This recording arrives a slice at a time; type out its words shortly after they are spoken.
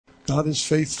God is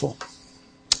faithful,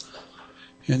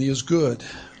 and He is good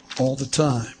all the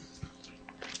time.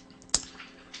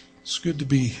 It's good to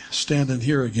be standing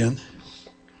here again.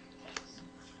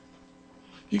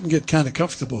 You can get kind of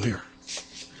comfortable here.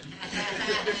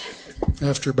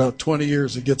 After about 20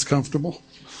 years, it gets comfortable.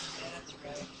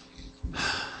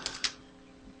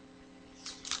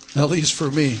 At least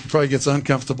for me. It probably gets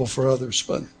uncomfortable for others,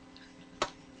 but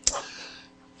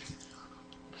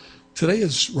today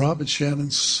is Rob and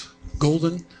Shannon's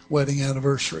golden wedding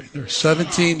anniversary. They're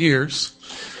 17 years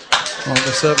on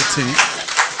the 17th.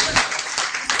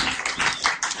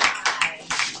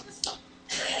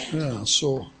 Yeah,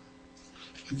 so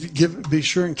be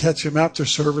sure and catch him after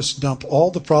service. Dump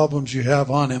all the problems you have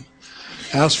on him.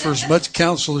 Ask for as much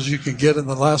counsel as you can get in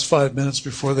the last 5 minutes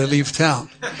before they leave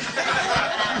town.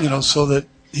 So that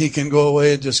he can go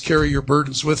away and just carry your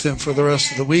burdens with him for the rest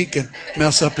of the week and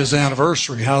mess up his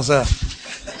anniversary. How's that?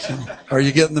 So, are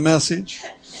you getting the message?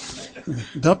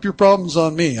 Dump your problems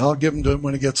on me. I'll give them to him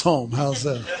when he gets home. How's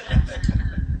that?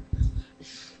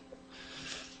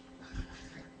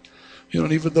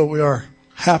 Even though we are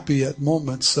happy at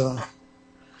moments,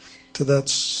 to that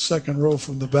second row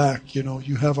from the back,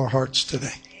 you have our hearts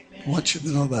today. I want you to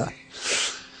know that.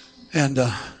 And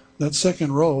that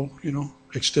second row,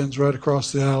 extends right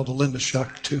across the aisle to Linda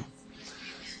Shuck, too.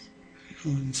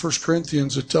 In 1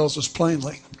 Corinthians, it tells us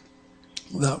plainly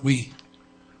that we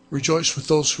rejoice with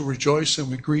those who rejoice and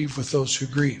we grieve with those who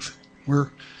grieve.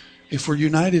 If we're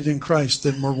united in Christ,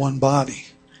 then we're one body.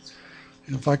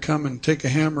 And if I come and take a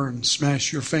hammer and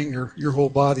smash your finger, your whole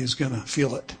body is going to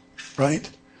feel it, right?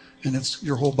 And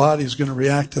your whole body is going to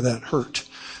react to that hurt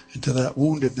and to that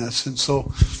woundedness. And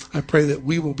so I pray that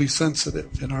we will be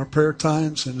sensitive in our prayer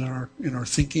times and in our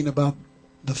thinking about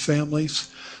the families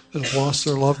that have lost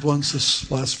their loved ones this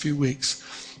last few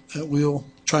weeks, that we'll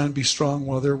try and be strong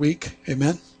while they're weak.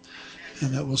 Amen.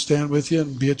 And that we'll stand with you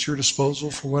and be at your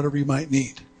disposal for whatever you might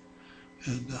need.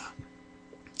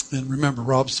 And remember,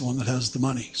 Rob's the one that has the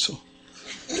money. So,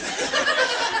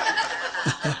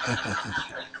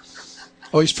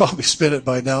 he's probably spent it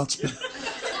by now. It's been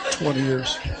 20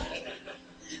 years.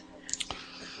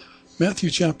 Matthew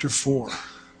chapter 4.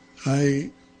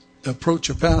 I approach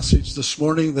a passage this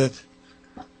morning that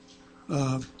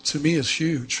to me is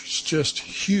huge. It's just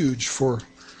huge for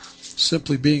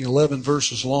simply being 11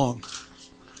 verses long.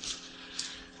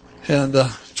 And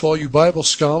to all you Bible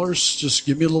scholars, just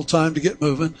give me a little time to get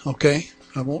moving, okay?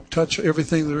 I won't touch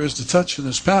everything there is to touch in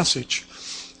this passage.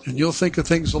 And you'll think of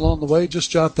things along the way. Just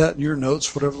jot that in your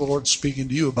notes, whatever the Lord's speaking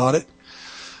to you about it.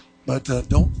 But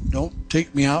don't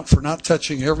take me out for not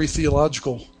touching every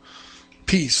theological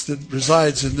piece that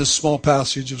resides in this small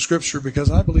passage of Scripture,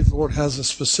 because I believe the Lord has a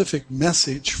specific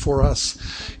message for us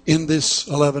in this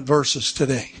 11 verses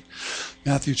today.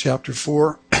 Matthew chapter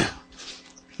 4,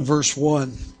 verse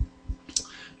 1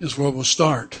 is where we'll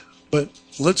start. But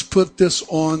let's put this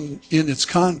on in its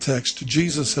context.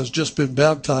 Jesus has just been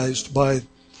baptized by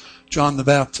John the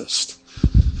Baptist.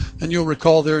 And you'll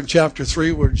recall there in chapter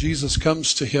 3 where Jesus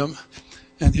comes to him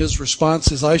and his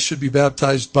response is, I should be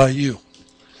baptized by you.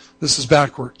 This is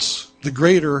backwards. The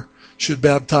greater should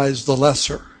baptize the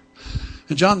lesser.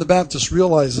 And John the Baptist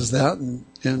realizes that,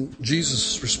 and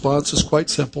Jesus' response is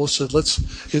quite simple. He said,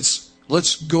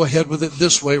 let's go ahead with it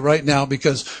this way right now,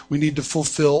 because we need to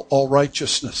fulfill all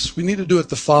righteousness. We need to do it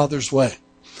the Father's way.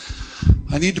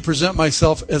 I need to present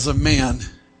myself as a man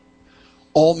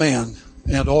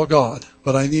and all God,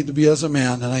 but I need to be as a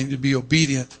man, and I need to be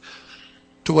obedient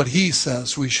to what he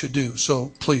says we should do.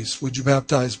 So please, would you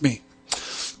baptize me?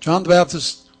 John the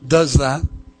Baptist does that,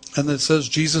 and it says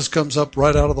Jesus comes up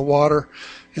right out of the water,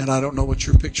 and I don't know what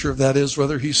your picture of that is,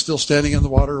 whether he's still standing in the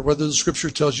water or whether the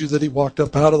Scripture tells you that he walked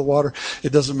up out of the water.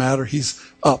 It doesn't matter. He's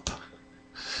up.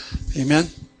 Amen?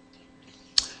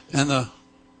 And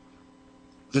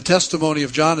the testimony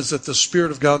of John is that the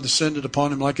Spirit of God descended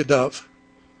upon him like a dove.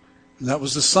 And that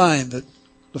was the sign that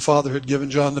the Father had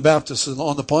given John the Baptist. And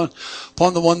upon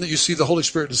the one that you see the Holy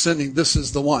Spirit descending, this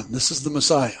is the one. This is the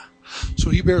Messiah. So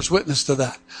he bears witness to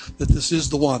that this is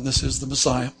the one. This is the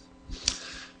Messiah.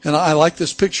 And I like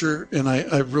this picture, and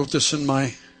I wrote this in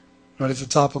right at the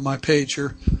top of my page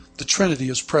here. The Trinity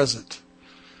is present.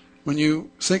 When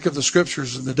you think of the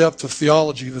Scriptures and the depth of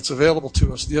theology that's available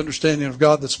to us, the understanding of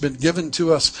God that's been given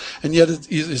to us, and yet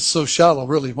it's so shallow,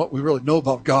 really, what we really know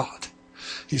about God.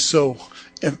 He's so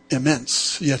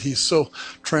immense, yet he's so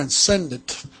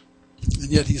transcendent, and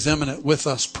yet he's immanent with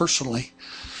us personally.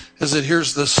 As it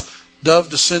here's this dove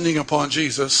descending upon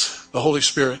Jesus, the Holy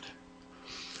Spirit,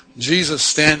 Jesus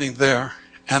standing there,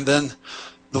 and then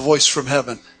the voice from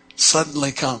heaven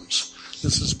suddenly comes.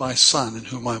 This is my Son in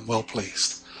whom I'm well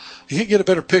pleased. You can't get a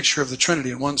better picture of the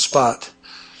Trinity in one spot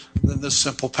than this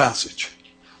simple passage.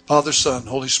 Father, Son,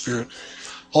 Holy Spirit,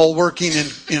 all working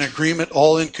in agreement,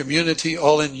 all in community,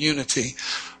 all in unity,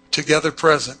 together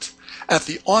present at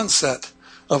the onset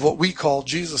of what we call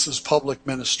Jesus' public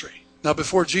ministry. Now,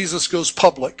 before Jesus goes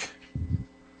public,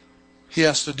 he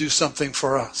has to do something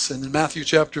for us. And in Matthew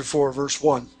chapter 4, verse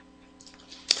 1,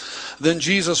 then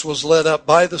Jesus was led up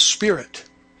by the Spirit,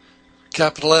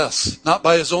 capital S, not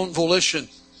by his own volition,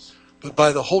 but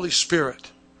by the Holy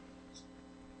Spirit,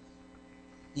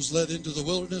 was led into the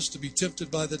wilderness to be tempted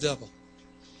by the devil.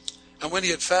 And when he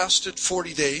had fasted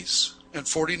 40 days and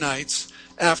 40 nights,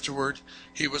 afterward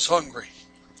he was hungry.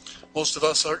 Most of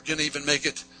us aren't going to even make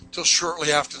it till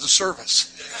shortly after the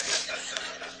service.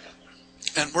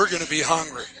 And we're going to be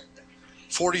hungry.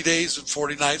 40 days and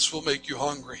 40 nights will make you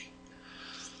hungry.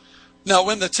 Now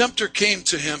when the tempter came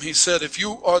to him, he said, if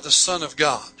you are the Son of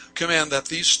God, command that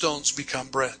these stones become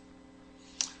bread.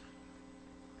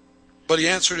 But he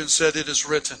answered and said, it is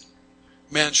written,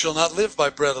 man shall not live by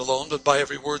bread alone, but by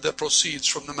every word that proceeds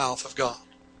from the mouth of God.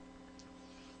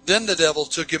 Then the devil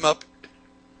took him up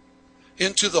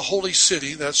into the holy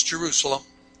city, that's Jerusalem,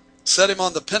 set him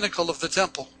on the pinnacle of the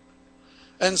temple,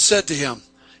 and said to him,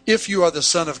 if you are the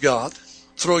Son of God,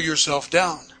 throw yourself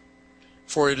down,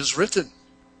 for it is written,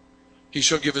 he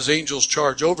shall give his angels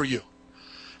charge over you,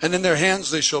 and in their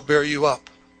hands they shall bear you up,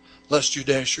 lest you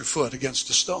dash your foot against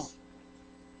a stone.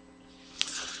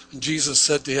 And Jesus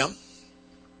said to him,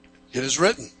 it is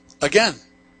written, again,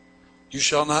 you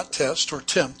shall not test or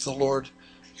tempt the Lord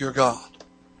your God.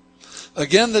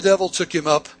 Again the devil took him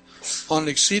up on an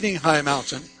exceeding high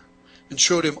mountain, and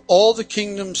showed him all the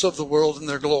kingdoms of the world and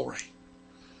their glory.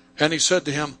 And he said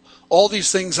to him, all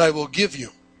these things I will give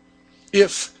you,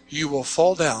 if you will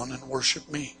fall down and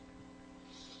worship me.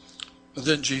 But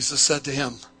then Jesus said to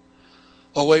him,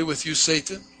 away with you,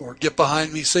 Satan, or get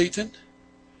behind me, Satan,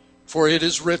 for it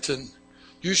is written,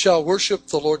 you shall worship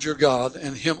the Lord your God,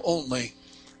 and him only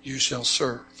you shall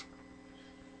serve.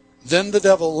 Then the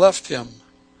devil left him,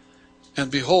 and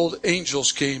behold,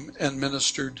 angels came and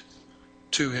ministered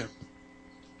to him.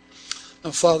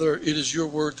 Now, Father, it is your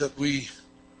word that we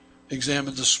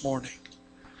examined this morning.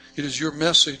 It is your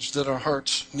message that our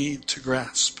hearts need to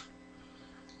grasp.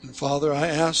 And Father, I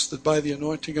ask that by the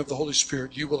anointing of the Holy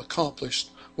Spirit, you will accomplish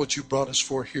what you brought us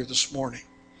for here this morning.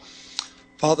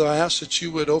 Father, I ask that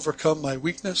you would overcome my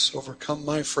weakness, overcome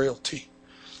my frailty,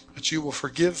 that you will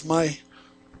forgive my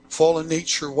fallen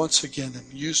nature once again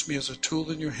and use me as a tool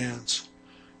in your hands,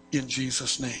 in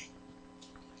Jesus' name.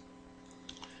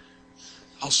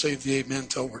 I'll save the amen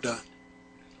till we're done.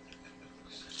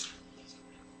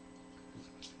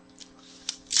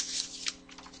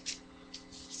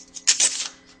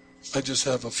 I just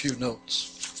have a few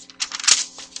notes.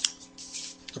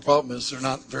 The problem is they're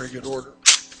not in very good order,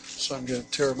 so I'm going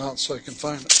to tear them out so I can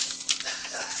find them.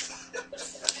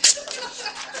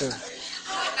 Okay.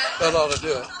 That ought to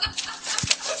do it.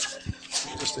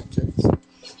 Just in case.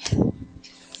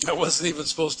 That wasn't even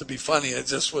supposed to be funny. It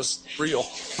just was real.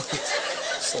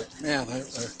 It's like, man,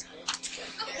 it's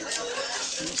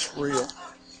real.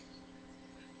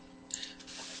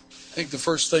 I think the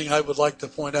first thing I would like to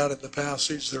point out in the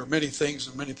passage, there are many things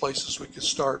and many places we could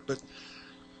start, but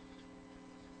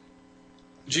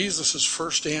Jesus'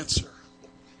 first answer,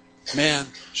 man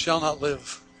shall not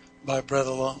live by bread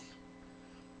alone.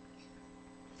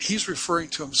 He's referring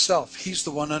to himself. He's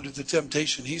the one under the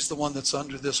temptation. He's the one that's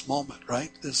under this moment,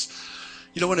 right?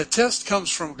 When a test comes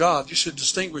from God, you should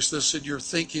distinguish this in your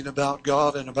thinking about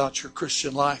God and about your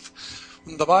Christian life.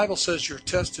 When the Bible says you're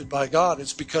tested by God,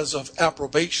 it's because of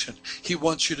approbation. He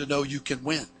wants you to know you can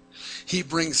win. He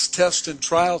brings test and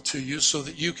trial to you so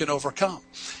that you can overcome.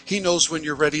 He knows when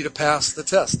you're ready to pass the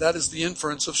test. That is the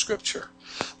inference of Scripture,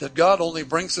 that God only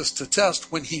brings us to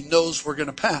test when he knows we're going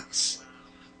to pass.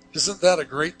 Isn't that a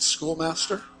great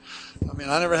schoolmaster? I mean,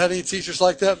 I never had any teachers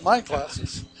like that in my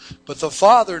classes. But the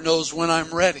Father knows when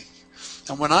I'm ready.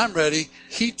 And when I'm ready,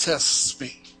 he tests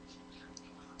me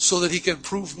so that he can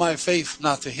prove my faith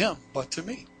not to him, but to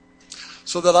me.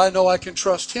 So that I know I can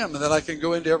trust him and that I can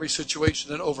go into every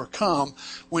situation and overcome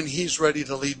when he's ready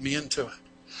to lead me into it.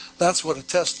 That's what a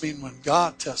test means when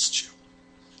God tests you.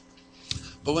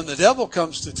 But when the devil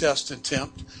comes to test and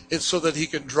tempt, it's so that he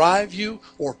can drive you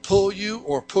or pull you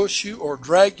or push you or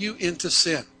drag you into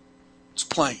sin. It's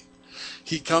plain.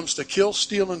 He comes to kill,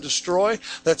 steal, and destroy.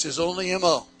 That's his only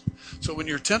MO. So when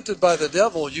you're tempted by the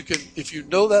devil, you can, if you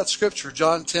know that scripture,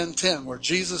 John 10:10, where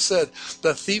Jesus said,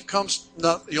 the thief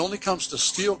he only comes to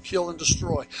steal, kill, and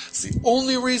destroy. It's the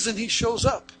only reason he shows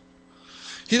up.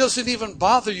 He doesn't even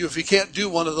bother you if he can't do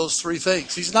one of those three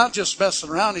things. He's not just messing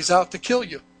around. He's out to kill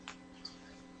you.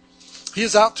 He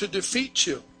is out to defeat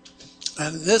you.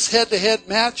 And in this head-to-head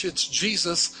match, it's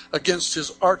Jesus against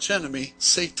his archenemy,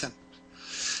 Satan.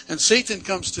 And Satan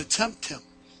comes to tempt him.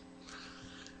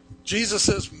 Jesus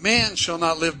says, man shall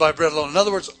not live by bread alone. In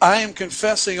other words, I am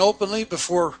confessing openly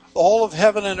before all of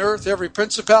heaven and earth, every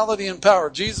principality and power.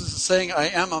 Jesus is saying, I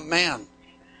am a man.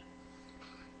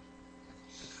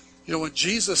 You know, when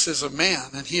Jesus is a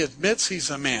man and he admits he's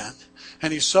a man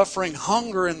and he's suffering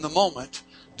hunger in the moment,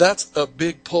 that's a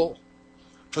big pull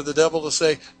for the devil to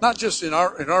say, not just in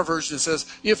our version it says,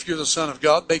 if you're the Son of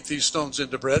God, make these stones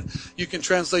into bread. You can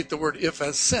translate the word if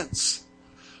as since.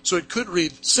 So it could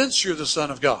read, since you're the Son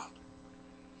of God,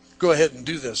 go ahead and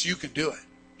do this. You can do it.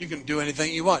 You can do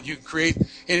anything you want. You can create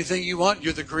anything you want.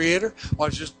 You're the creator. Why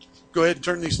don't you just go ahead and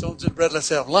turn these stones into bread? Let's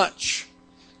have lunch.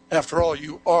 After all,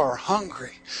 you are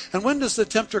hungry. And when does the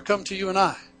tempter come to you and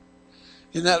I?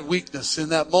 In that weakness, in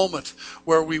that moment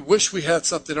where we wish we had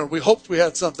something, or we hoped we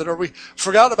had something, or we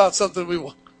forgot about something we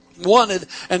wanted,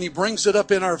 and he brings it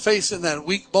up in our face in that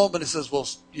weak moment. He says, well,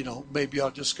 you know, maybe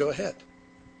I'll just go ahead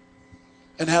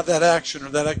and have that action or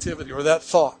that activity or that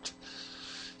thought.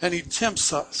 And he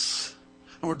tempts us.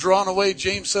 And we're drawn away,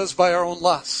 James says, by our own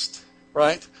lust,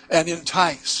 right? And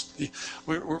enticed.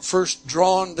 We're first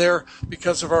drawn there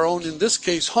because of our own, in this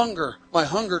case, hunger. My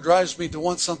hunger drives me to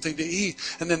want something to eat.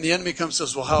 And then the enemy comes and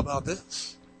says, well, how about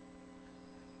this?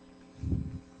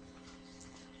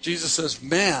 Jesus says,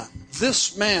 man,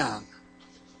 this man,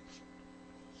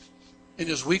 in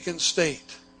his weakened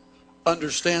state,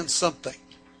 understands something.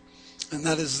 And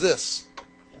that is this.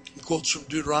 He quotes from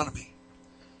Deuteronomy.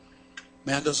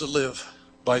 Man doesn't live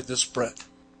by this bread,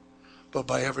 but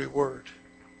by every word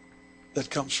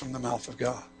that comes from the mouth of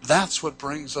God. That's what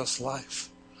brings us life.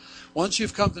 Once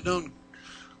you've come to know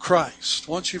Christ,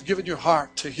 once you've given your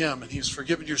heart to him and he's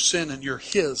forgiven your sin and you're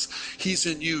his, he's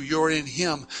in you, you're in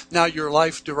him, now your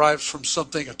life derives from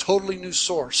something, a totally new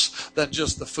source than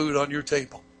just the food on your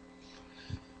table.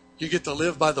 You get to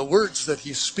live by the words that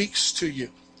he speaks to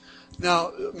you.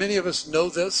 Now, many of us know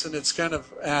this and it's kind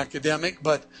of academic,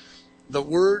 but the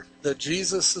word that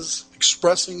Jesus is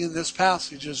expressing in this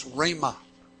passage is Rhema.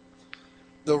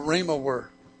 The Rhema word.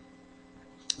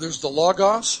 There's the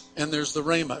Logos and there's the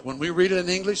Rhema. When we read it in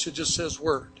English, it just says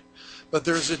word. But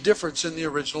there's a difference in the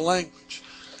original language.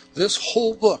 This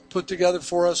whole book put together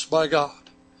for us by God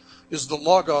is the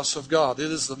Logos of God.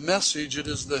 It is the message. It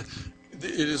is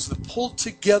the pulled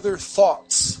together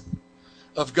thoughts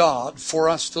of God for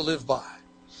us to live by.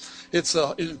 It's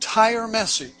an entire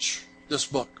message, this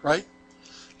book, right?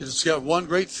 It's got one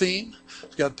great theme.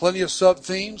 It's got plenty of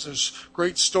sub-themes. There's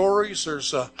great stories.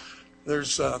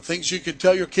 There's things you can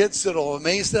tell your kids that'll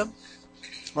amaze them,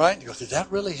 right? You go, did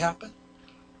that really happen?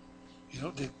 You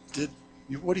know,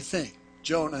 what do you think?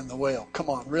 Jonah and the whale.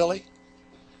 Come on, really?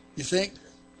 You think?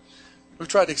 We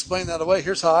tried to explain that away.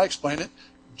 Here's how I explain it.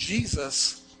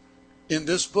 Jesus, in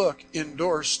this book,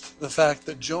 endorsed the fact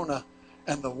that Jonah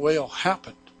and the whale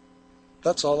happened.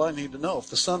 That's all I need to know. If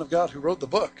the Son of God who wrote the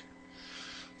book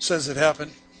says it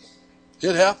happened,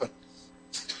 it happened.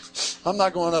 I'm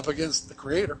not going up against the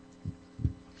Creator.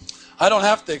 I don't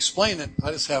have to explain it. I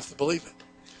just have to believe it.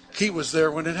 He was there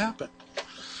when it happened.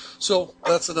 So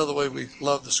that's another way we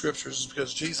love the Scriptures, is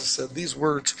because Jesus said these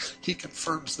words, he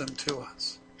confirms them to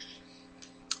us.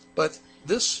 But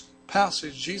this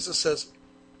passage, Jesus says,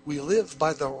 we live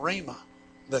by the Rhema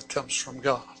that comes from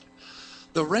God.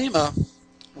 The Rhema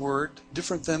word,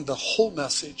 different than the whole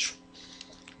message,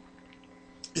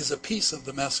 is a piece of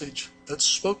the message that's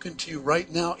spoken to you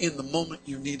right now in the moment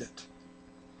you need it.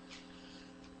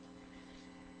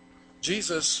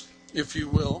 Jesus, if you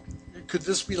will, could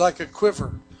this be like a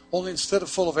quiver? Only instead of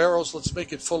full of arrows, let's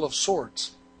make it full of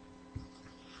swords.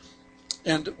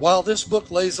 And while this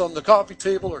book lays on the coffee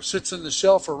table or sits in the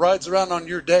shelf or rides around on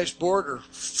your dashboard or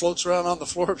floats around on the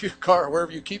floor of your car or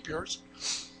wherever you keep yours,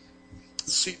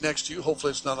 the seat next to you,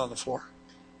 hopefully it's not on the floor.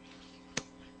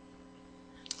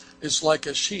 It's like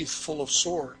a sheath full of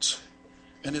swords.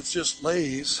 And it just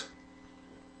lays.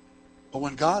 But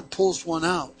when God pulls one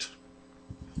out,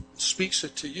 speaks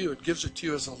it to you, it gives it to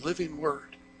you as a living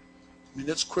word. I mean,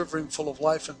 it's quivering full of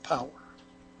life and power.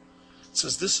 It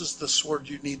says, this is the sword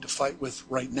you need to fight with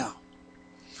right now.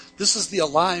 This is the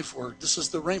alive word. This is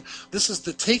the rhema. This is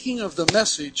the taking of the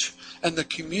message and the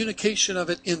communication of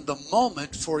it in the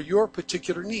moment for your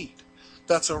particular need.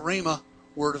 That's a rhema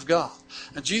word of God.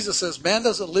 And Jesus says, man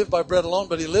doesn't live by bread alone,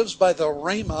 but he lives by the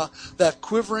rhema, that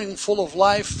quivering full of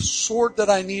life sword that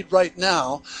I need right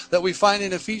now, that we find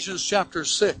in Ephesians chapter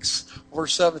 6,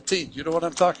 verse 17. You know what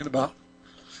I'm talking about?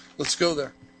 Let's go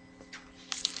there.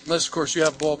 Unless, of course, you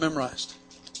have it all memorized.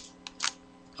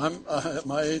 At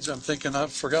my age, I'm thinking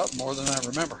I've forgotten more than I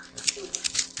remember.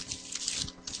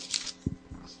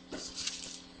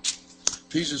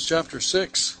 Ephesians chapter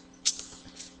 6.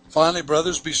 Finally,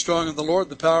 brothers, be strong in the Lord,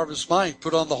 the power of his might.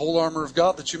 Put on the whole armor of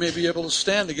God, that you may be able to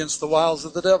stand against the wiles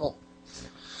of the devil.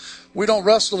 We don't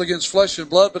wrestle against flesh and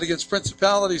blood, but against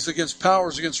principalities, against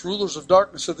powers, against rulers of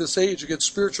darkness of this age, against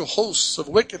spiritual hosts of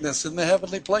wickedness in the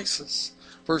heavenly places.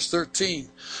 Verse 13,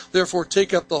 therefore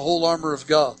take up the whole armor of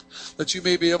God, that you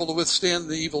may be able to withstand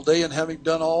the evil day, and having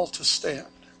done all, to stand.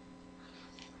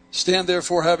 Stand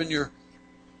therefore, having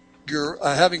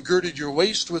girded your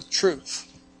waist with truth,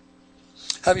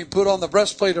 having put on the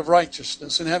breastplate of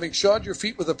righteousness, and having shod your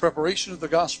feet with the preparation of the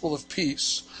gospel of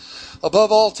peace.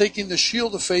 Above all, taking the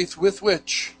shield of faith, with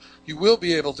which you will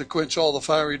be able to quench all the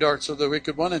fiery darts of the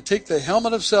wicked one, and take the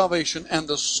helmet of salvation and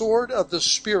the sword of the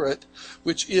Spirit,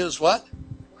 which is what?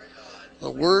 The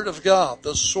Word of God.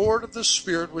 The sword of the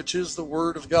Spirit, which is the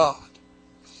Word of God.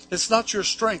 It's not your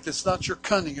strength. It's not your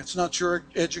cunning. It's not your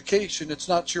education. It's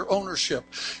not your ownership.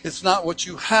 It's not what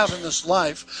you have in this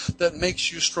life that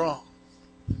makes you strong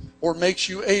or makes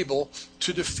you able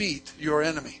to defeat your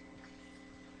enemy.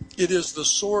 It is the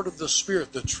sword of the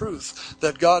Spirit, the truth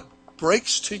that God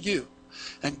breaks to you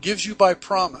and gives you by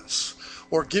promise,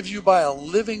 or gives you by a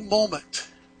living moment,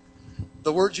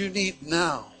 the word you need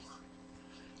now.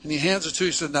 And he hands it to you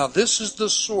and says, now this is the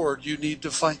sword you need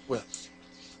to fight with.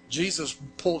 Jesus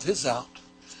pulled his out.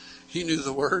 He knew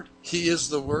the word. He is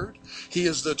the word. He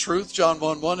is the truth. John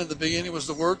 1:1, in the beginning was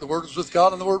the word. The word was with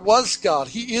God, and the word was God.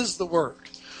 He is the word.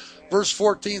 Verse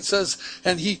 14 says,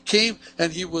 and he came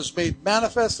and he was made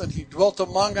manifest, and he dwelt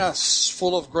among us,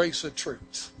 full of grace and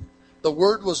truth. The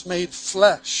word was made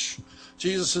flesh.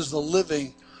 Jesus is the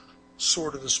living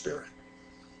sword of the Spirit.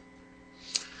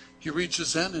 He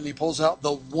reaches in and he pulls out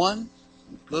the one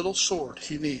little sword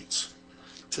he needs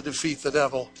to defeat the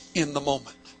devil in the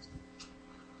moment.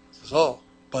 He says, oh,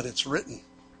 but it's written.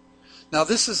 Now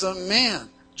this is a man,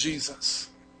 Jesus,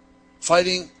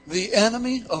 fighting the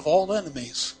enemy of all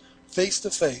enemies, face to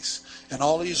face, and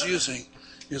all he's using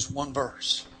is one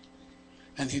verse.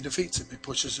 And he defeats him. He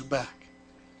pushes him back.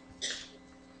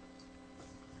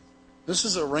 This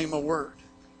is a Rhema word.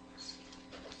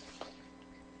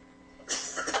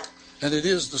 And it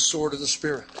is the sword of the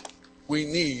Spirit. We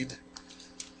need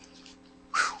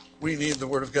the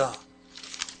Word of God.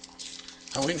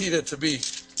 And we need it to be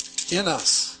in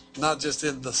us, not just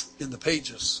in the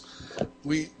pages.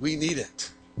 We need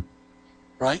it.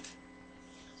 Right?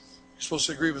 You're supposed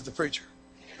to agree with the preacher.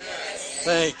 Yes.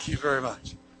 Thank you very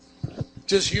much.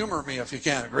 Just humor me if you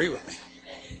can't agree with me.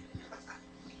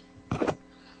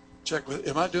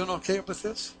 Am I doing okay with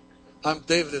this? I'm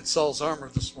David at Saul's armor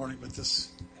this morning with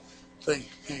this thing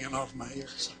hanging off my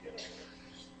ears.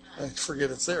 I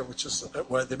forget it's there, which is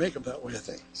why they make them that way, I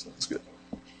think. So it's good.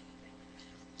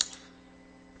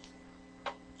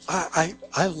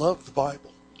 I love the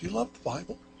Bible. Do you love the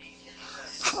Bible?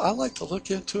 I like to look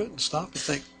into it and stop and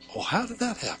think, well, how did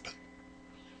that happen?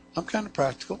 I'm kind of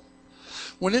practical.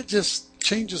 When it just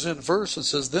changes in verse and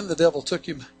says, then the devil took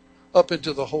him up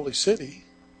into the holy city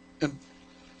and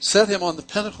set him on the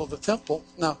pinnacle of the temple.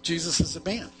 Now, Jesus is a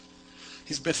man.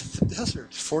 He's been in the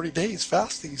desert 40 days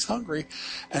fasting. He's hungry.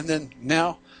 And then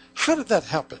now, how did that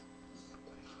happen?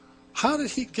 How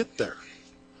did he get there?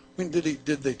 I mean, did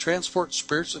they transport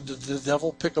spirits? Did the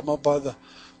devil pick him up by the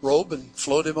robe and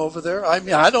float him over there? I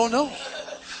mean, I don't know.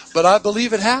 But I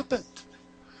believe it happened.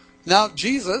 Now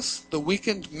Jesus, the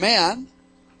weakened man,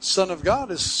 Son of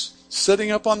God, is sitting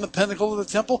up on the pinnacle of the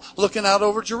temple, looking out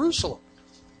over Jerusalem.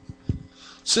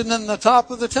 Sitting in the top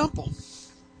of the temple.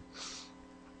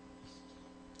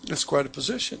 It's quite a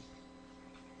position.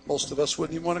 Most of us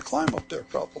wouldn't even want to climb up there,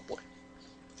 probably.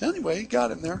 Anyway, he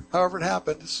got him there. However it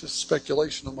happened, it's just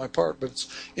speculation on my part, but it's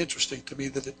interesting to me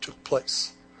that it took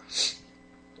place.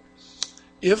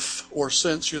 If or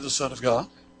since you're the Son of God,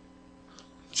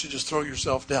 you should just throw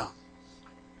yourself down.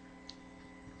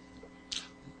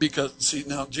 Because, see,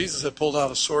 now Jesus had pulled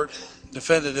out a sword,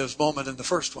 defended his moment in the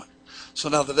first one. So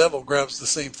now the devil grabs the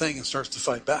same thing and starts to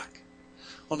fight back.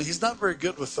 Only he's not very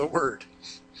good with the word.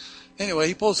 Anyway,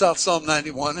 he pulls out Psalm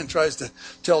 91 and tries to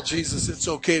tell Jesus it's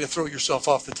okay to throw yourself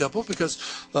off the temple because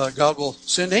God will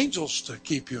send angels to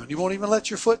keep you. And you won't even let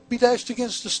your foot be dashed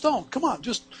against a stone. Come on,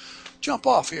 just jump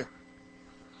off here.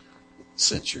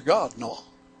 Since you're God and all.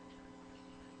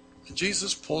 And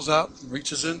Jesus pulls out and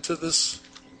reaches into this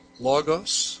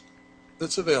logos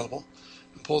that's available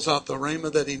and pulls out the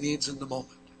Rhema that he needs in the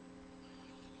moment.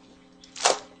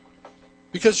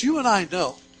 Because you and I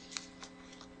know,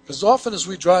 as often as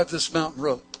we drive this mountain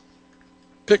road,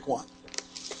 pick one,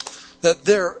 that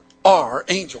there are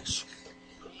angels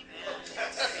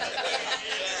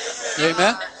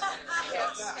Amen.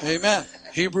 Amen.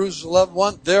 Hebrews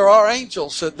 11:1. There are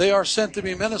angels said they are sent to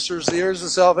be ministers, the heirs of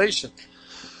salvation.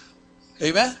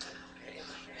 Amen.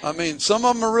 I mean, some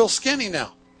of them are real skinny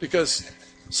now because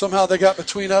somehow they got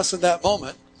between us and that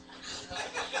moment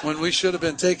when we should have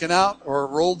been taken out or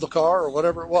rolled the car or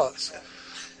whatever it was.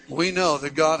 We know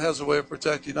that God has a way of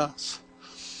protecting us.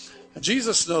 And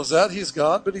Jesus knows that. He's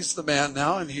God, but he's the man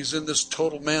now, and he's in this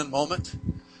total man moment.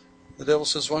 The devil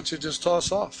says, why don't you just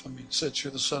toss off? I mean, since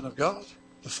you're the Son of God,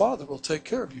 the Father will take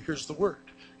care of you. Here's the word.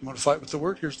 You want to fight with the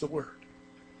word? Here's the word.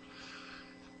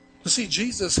 You see,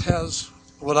 Jesus has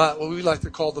what we like to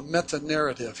call the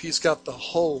meta-narrative. He's got the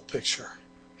whole picture.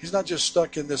 He's not just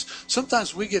stuck in this.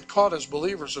 Sometimes we get caught as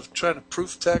believers of trying to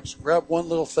proof text, grab one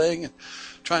little thing and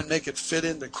try and make it fit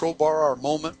into crowbar our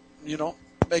moment,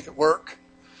 make it work.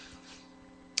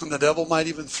 And the devil might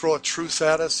even throw a truth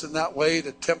at us in that way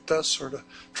to tempt us or to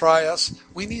try us.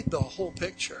 We need the whole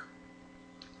picture.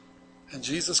 And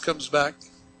Jesus comes back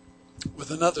with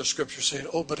another scripture saying,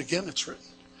 but again it's written,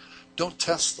 don't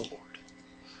test the Lord.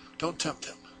 Don't tempt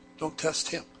him. Don't test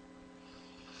him.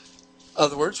 In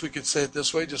other words, we could say it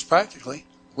this way just practically.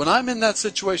 When I'm in that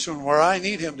situation where I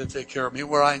need him to take care of me,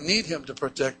 where I need him to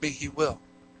protect me, he will.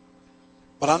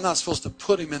 But I'm not supposed to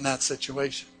put him in that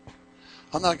situation.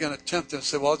 I'm not going to tempt him and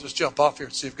say, well, I'll just jump off here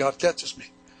and see if God catches me.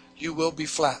 You will be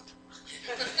flat.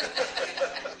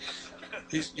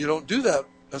 You don't do that.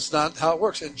 That's not how it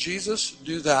works. And Jesus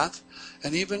knew that.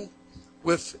 And even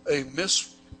with a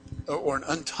or an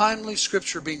untimely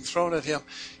scripture being thrown at him,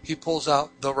 he pulls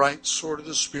out the right sword of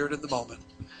the Spirit in the moment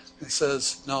and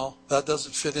says, no, that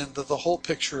doesn't fit into the whole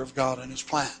picture of God and his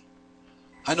plan.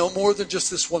 I know more than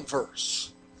just this one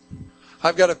verse.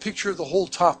 I've got a picture of the whole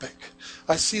topic.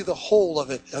 I see the whole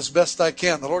of it as best I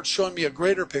can. The Lord's showing me a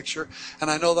greater picture, and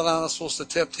I know that I'm not supposed to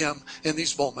tempt him in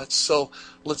these moments. So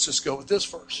let's just go with this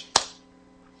verse.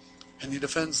 And he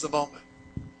defends the moment.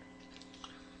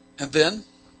 And then,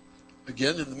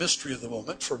 again, in the mystery of the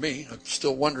moment, for me, I'm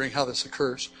still wondering how this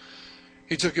occurs,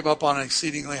 he took him up on an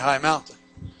exceedingly high mountain.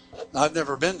 Now, I've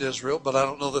never been to Israel, but I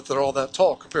don't know that they're all that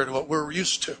tall compared to what we're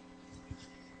used to.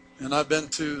 And I've been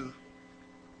to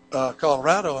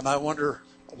Colorado, and I wonder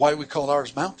why we call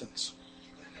ours mountains.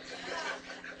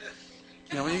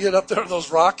 When you get up there in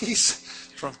those Rockies,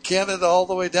 from Canada all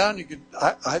the way down,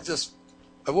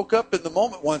 I woke up in the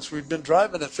moment once. We'd been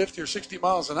driving at 50 or 60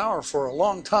 miles an hour for a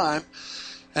long time,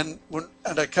 and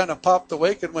I kind of popped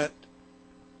awake and went,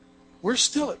 we're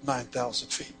still at 9,000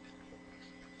 feet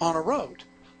on a road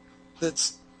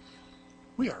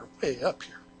we are way up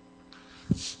here.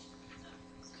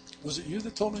 Was it you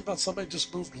that told me about somebody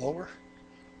just moved lower?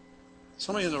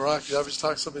 Somebody in the Rockies, I was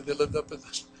talking to somebody that lived up in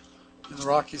the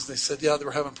Rockies. They said, yeah, they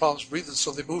were having problems breathing,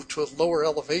 so they moved to a lower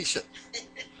elevation. I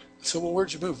said, well,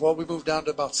 where'd you move? Well, we moved down to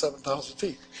about 7,000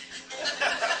 feet.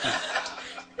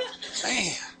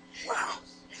 Man, wow.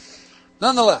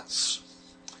 Nonetheless,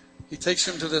 he takes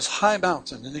him to this high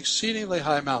mountain, an exceedingly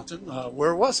high mountain.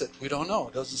 Where was it? We don't know.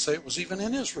 It doesn't say it was even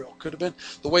in Israel. Could have been,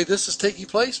 the way this is taking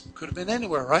place, could have been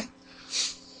anywhere, right?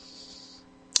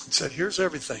 He said, here's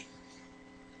everything.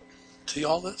 See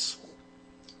all this?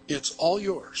 It's all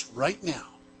yours right now.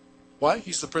 Why?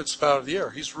 He's the principality of the air.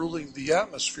 He's ruling the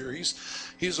atmosphere.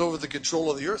 He's over the control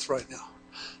of the earth right now.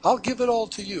 I'll give it all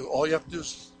to you. All you have to do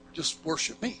is just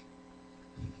worship me.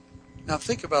 Now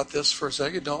think about this for a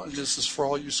second. This is for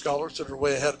all you scholars that are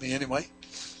way ahead of me anyway.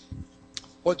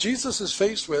 What Jesus is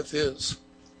faced with is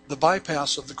the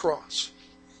bypass of the cross.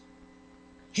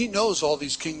 He knows all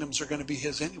these kingdoms are going to be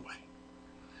his anyway.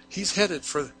 He's headed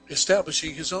for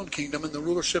establishing his own kingdom and the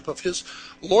rulership of his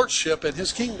lordship and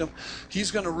his kingdom.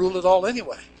 He's going to rule it all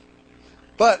anyway.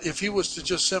 But if he was to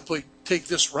just simply take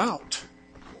this route,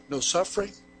 no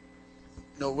suffering,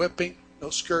 no whipping, no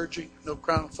scourging, no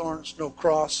crown of thorns, no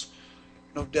cross,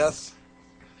 no death,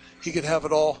 he could have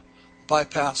it all,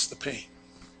 bypass the pain.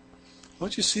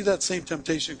 Don't you see that same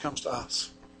temptation comes to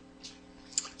us?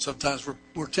 Sometimes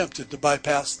we're tempted to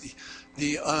bypass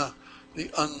the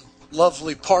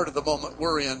unlovely part of the moment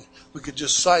we're in. We could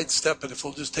just sidestep it if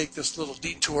we'll just take this little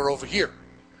detour over here.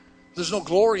 There's no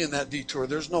glory in that detour.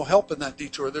 There's no help in that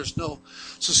detour. There's no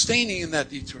sustaining in that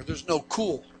detour. There's no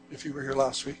cool, if you were here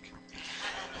last week,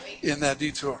 in that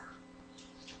detour.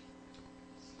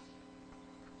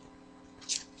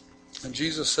 And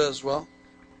Jesus says, well,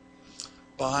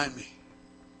 behind me,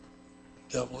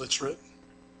 devil, it's written.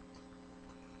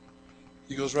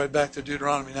 He goes right back to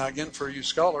Deuteronomy. Now again, for you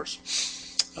scholars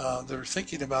that are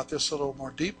thinking about this a little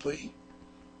more deeply,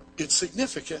 it's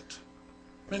significant.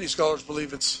 Many scholars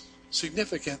believe it's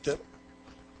significant that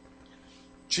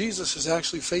Jesus is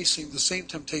actually facing the same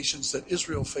temptations that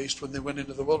Israel faced when they went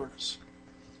into the wilderness.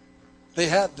 They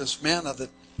had this manna that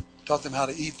taught them how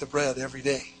to eat the bread every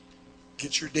day.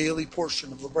 Get your daily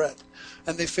portion of the bread.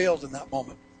 And they failed in that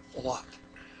moment a lot.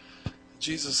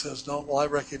 Jesus says, no, well, I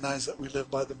recognize that we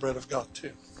live by the bread of God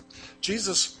too.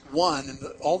 Jesus won, and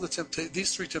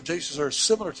these three temptations are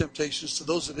similar temptations to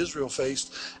those that Israel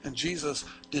faced, and Jesus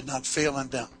did not fail in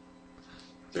them.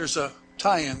 There's a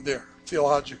tie-in there,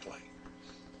 theologically.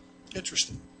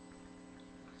 Interesting.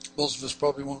 Most of us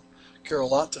probably won't care a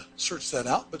lot to search that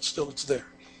out, but still it's there.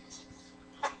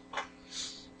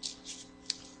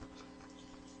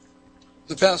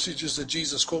 The passages that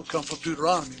Jesus quote come from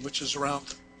Deuteronomy, which is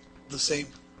around the same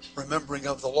remembering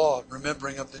of the law,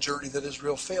 remembering of the journey that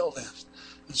Israel failed in.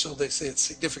 And so they say it's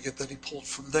significant that he pulled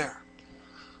from there.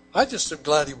 I just am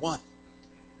glad he won.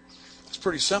 It's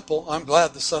pretty simple. I'm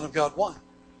glad the Son of God won.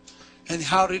 And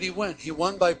how did he win? He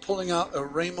won by pulling out a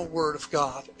Rhema word of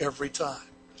God every time.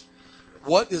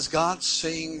 What is God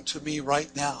saying to me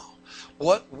right now?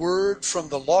 What word from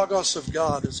the Logos of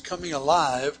God is coming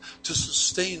alive to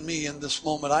sustain me in this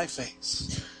moment I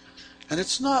face? And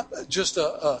it's not just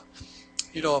a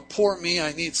poor me,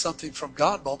 I need something from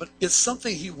God moment. It's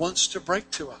something he wants to break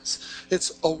to us.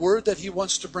 It's a word that he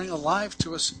wants to bring alive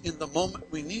to us in the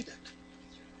moment we need it.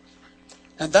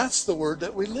 And that's the word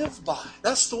that we live by.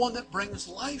 That's the one that brings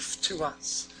life to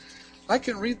us. I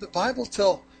can read the Bible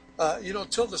till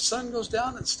the sun goes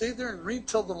down and stay there and read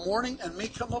till the morning and may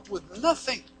come up with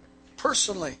nothing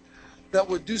personally that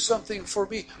would do something for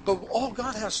me. But all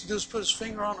God has to do is put his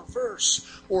finger on a verse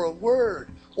or a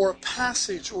word or a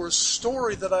passage or a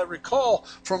story that I recall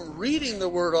from reading the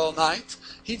word all night.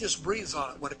 He just breathes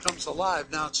on it when it comes alive.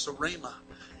 Now it's the Rhema.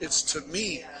 It's to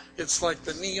me. It's like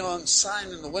the neon sign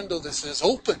in the window that says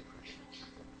open.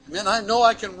 Man, I know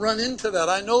I can run into that.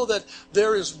 I know that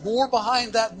there is more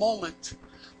behind that moment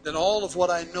than all of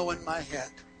what I know in my head.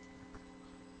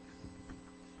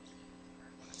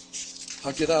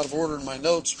 I'll get out of order in my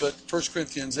notes, but 1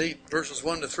 Corinthians 8, verses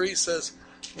 1 to 3 says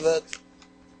that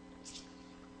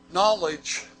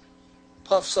knowledge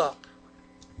puffs up,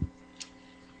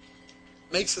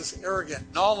 makes us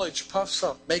arrogant. Knowledge puffs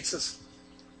up, makes us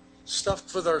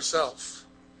stuffed with ourselves.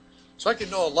 So I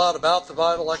can know a lot about the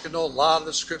Bible. I can know a lot of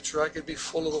the Scripture. I can be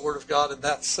full of the Word of God in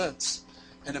that sense.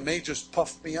 And it may just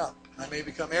puff me up. I may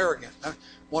become arrogant. I'm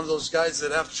one of those guys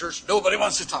that after church, nobody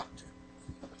wants to talk to.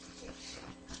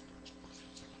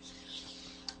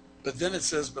 But then it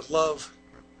says, but love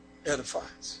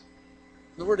edifies.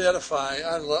 The word edify,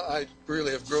 I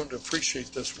really have grown to appreciate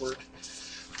this word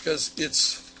because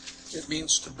it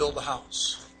means to build a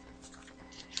house.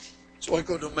 So I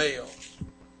go to Mayo.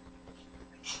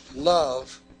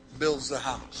 Love builds the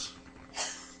house.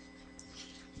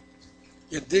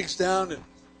 It digs down and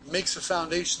makes a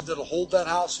foundation that'll hold that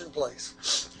house in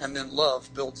place. And then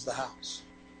love builds the house.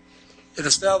 It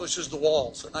establishes the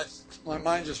walls. And my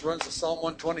mind just runs to Psalm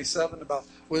 127 about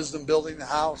wisdom building the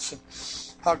house and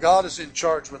how God is in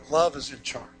charge when love is in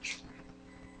charge.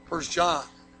 1 John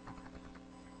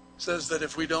says that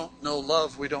if we don't know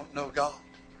love, we don't know God.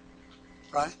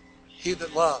 Right? He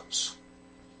that loves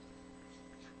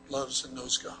and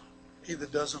knows God. He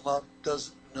that doesn't love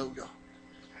doesn't know God.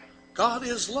 God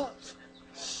is love.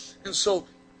 And so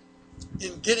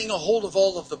in getting a hold of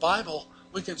all of the Bible,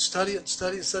 we can study it and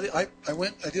study and study. I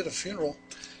did a funeral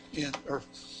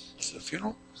was it a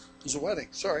funeral? It was a wedding.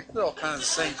 Sorry. They're all kind of the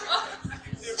same.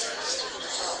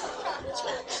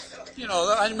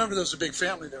 I remember there was a big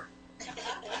family there.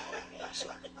 So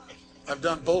I've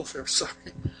done both there. Sorry.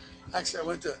 Actually, I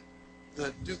went to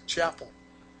the Duke Chapel.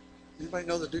 Anybody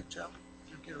know the Duke Chapel?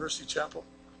 Duke University Chapel?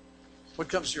 What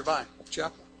comes to your mind?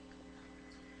 Chapel?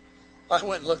 I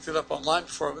went and looked it up online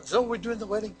before. But we're doing the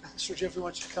wedding. Pastor Jeffrey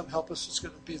wants you to come help us. It's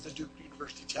going to be the Duke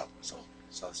University Chapel. So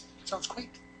it sounds quaint.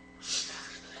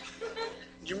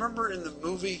 Do you remember in the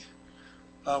movie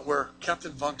where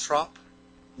Captain Von Trapp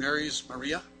marries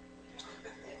Maria?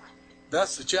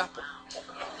 That's the chapel.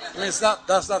 I mean,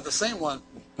 that's not the same one,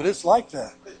 but it's like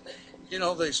that.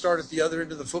 They start at the other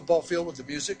end of the football field with the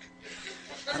music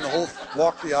and the whole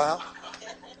walk the aisle.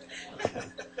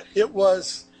 It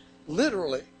was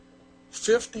literally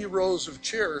 50 rows of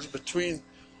chairs between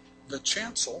the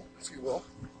chancel, if you will,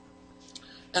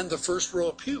 and the first row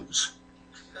of pews.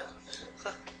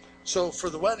 So for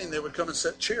the wedding, they would come and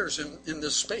set chairs in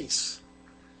this space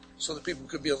so that people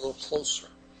could be a little closer.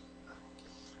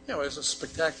 It was a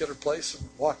spectacular place and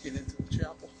walking into the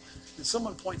chapel. And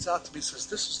someone points out to me, says,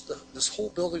 this whole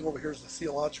building over here is the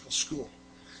theological school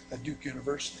at Duke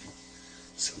University.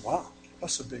 I said, wow,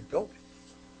 that's a big building.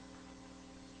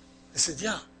 I said,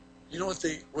 yeah. You know what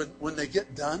when they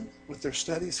get done with their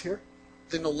studies here,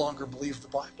 they no longer believe the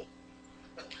Bible.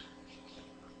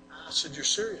 I said, you're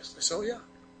serious? They said, oh yeah.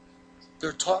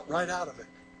 They're taught right out of it.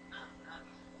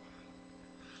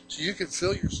 So you can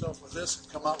fill yourself with this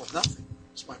and come out with nothing.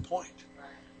 That's my point.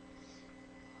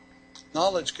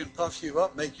 Knowledge can puff you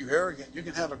up, make you arrogant. You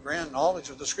can have a grand knowledge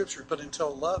of the Scripture, but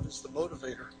until love is the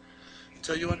motivator,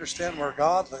 until you understand where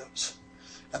God lives,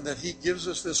 and that He gives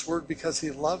us this Word because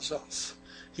He loves us.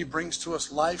 He brings to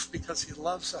us life because He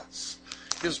loves us.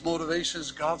 His motivation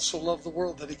is God so loved the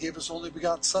world that He gave His only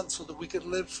begotten Son so that we could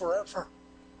live forever.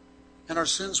 And our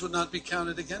sins would not be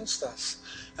counted against us.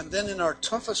 And then in our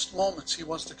toughest moments, He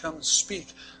wants to come and speak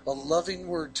a loving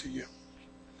word to you.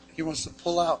 He wants to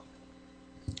pull out.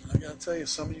 I got to tell you,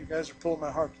 some of you guys are pulling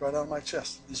my heart right out of my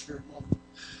chest in this very moment.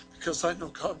 Because I know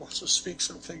God wants to speak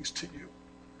some things to you.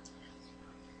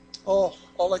 Oh,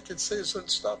 all I can say is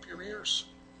unstop your ears.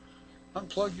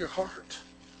 Unplug your heart.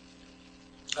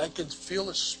 I can feel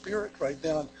His Spirit right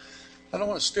now. I don't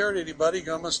want to stare at anybody. I'm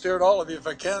going to stare at all of you if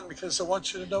I can, because I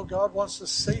want you to know God wants to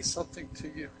say something to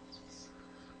you.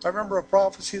 I remember a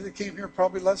prophecy that came here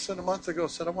probably less than a month ago,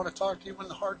 said, I want to talk to you in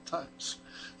the hard times.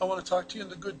 I want to talk to you in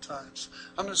the good times.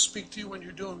 I'm going to speak to you when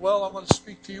you're doing well. I want to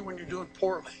speak to you when you're doing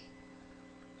poorly.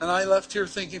 And I left here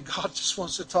thinking God just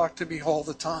wants to talk to me all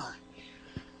the time.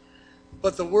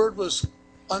 But the word was,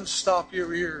 unstop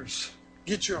your ears.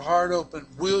 Get your heart open.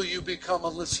 Will you become a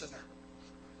listener?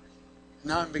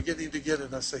 Now I'm beginning to get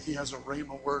it. I say, He has a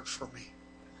Rhema word for me.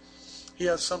 He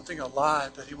has something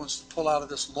alive that He wants to pull out of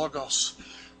this Logos.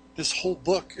 This whole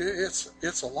book,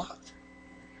 it's a lot.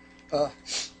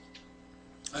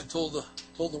 I told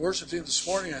the worship team this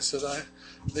morning, I said,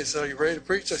 they said, are you ready to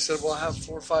preach? I said, well, I have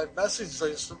 4 or 5 messages. I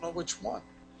just don't know which one.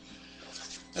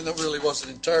 And that really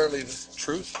wasn't entirely the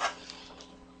truth.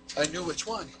 I knew which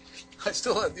one. I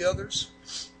still had the others.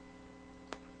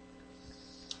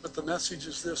 But the message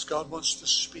is this: God wants to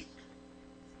speak.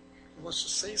 He wants to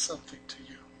say something to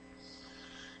you.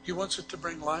 He wants it to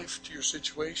bring life to your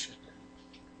situation.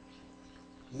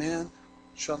 Man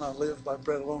shall not live by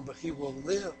bread alone, but he will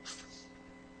live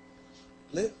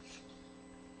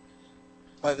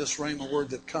by this Rhema word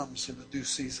that comes in the due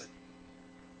season.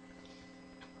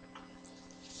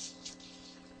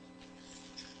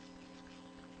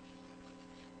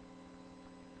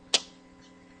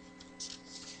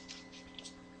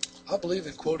 I believe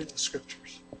in quoting the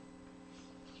Scriptures.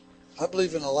 I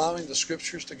believe in allowing the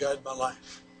Scriptures to guide my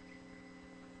life.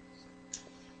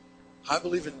 I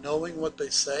believe in knowing what they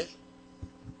say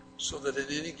so that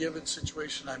in any given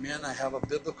situation I'm in, I have a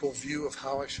biblical view of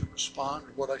how I should respond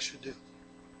or what I should do.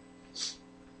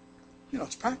 You know,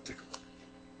 it's practical.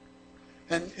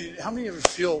 And how many of you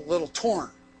feel a little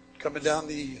torn coming down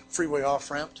the freeway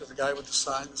off-ramp to the guy with the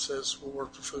sign that says, we'll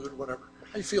work for food or whatever?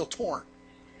 How do you feel torn?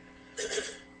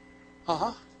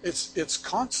 It's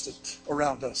constant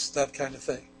around us, that kind of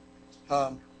thing.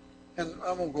 And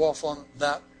I won't go off on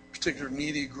that particular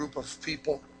needy group of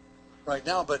people right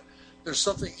now, but there's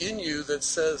something in you that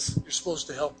says you're supposed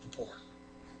to help the poor.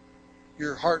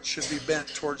 Your heart should be bent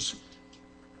towards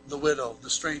the widow, the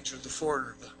stranger, the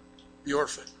foreigner, the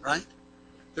orphan, right?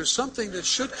 There's something that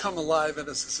should come alive in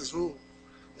us that says, ooh,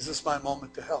 is this my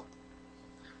moment to help?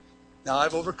 Now,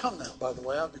 I've overcome that, by the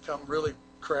way. I've become really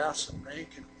crass and rank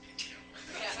and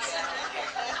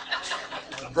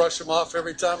brush them off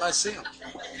every time I see them.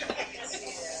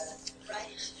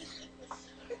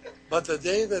 But the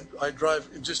day that I drive,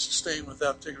 just staying with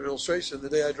that particular illustration, the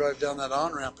day I drive down that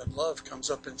on-ramp and love comes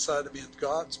up inside of me and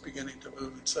God's beginning to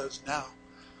move and says, now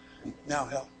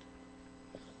help.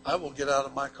 I will get out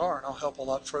of my car and I'll help a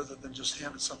lot further than just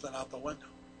handing something out the window.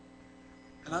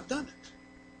 And I've done it.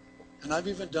 And I've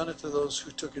even done it to those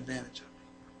who took advantage of me.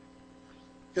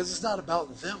 Because it's not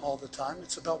about them all the time.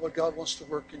 It's about what God wants to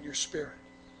work in your spirit.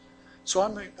 So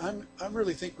I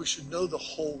really think we should know the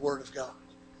whole Word of God.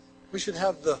 We should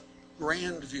have the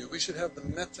grand view. We should have the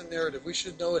meta-narrative. We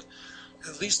should know it,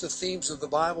 at least the themes of the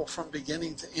Bible from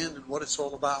beginning to end and what it's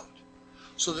all about.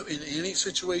 So that in any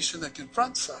situation that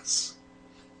confronts us,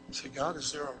 say, God,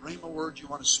 is there a Rhema word you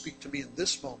want to speak to me in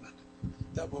this moment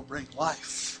that will bring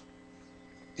life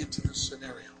into this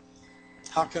scenario?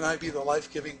 How can I be the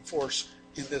life-giving force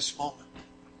in this moment?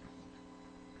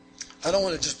 I don't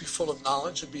want to just be full of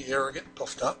knowledge and be arrogant and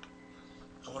puffed up.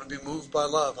 I want to be moved by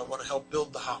love. I want to help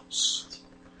build the house.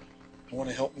 I want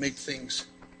to help make things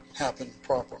happen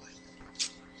properly.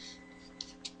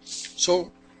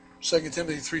 So, 2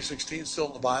 Timothy 3:16, still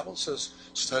in the Bible, says,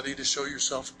 study to show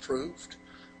yourself approved.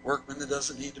 Workman that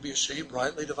doesn't need to be ashamed,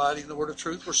 rightly dividing the word of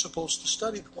truth. We're supposed to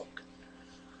study the book.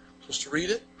 We're supposed to read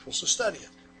it. We're supposed to study it.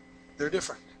 They're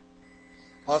different.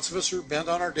 Lots of us are bent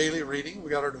on our daily reading. We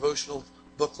got our devotional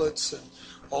booklets and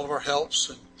all of our helps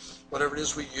and whatever it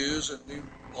is we use, and we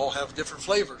all have different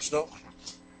flavors, don't we?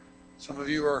 Some of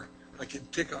you are, I can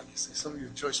pick on you, see, some of you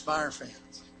are Joyce Meyer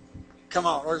fans. Come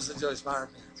on, where's the Joyce Meyer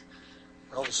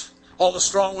fans? All the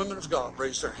strong women of God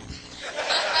raise their hand.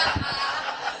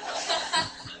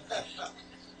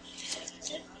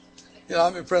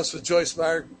 I'm impressed with Joyce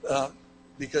Meyer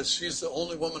because she's the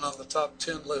only woman on the top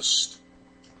 10 list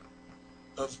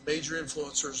of major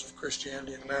influencers of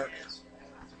Christianity in America.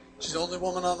 She's the only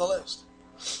woman on the list.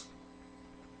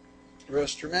 The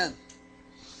rest are men.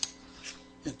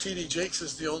 And T.D. Jakes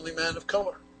is the only man of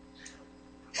color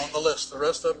on the list. The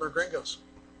rest of them are gringos,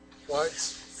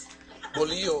 whites,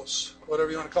 bolillos,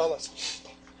 whatever you want to call us.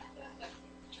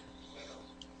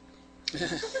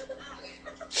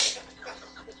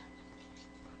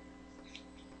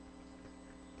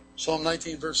 Psalm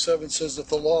 19 verse 7 says that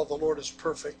the law of the Lord is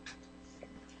perfect.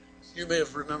 You may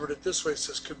have remembered it this way. It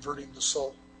says converting the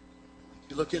soul.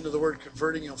 You look into the word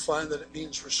converting, you'll find that it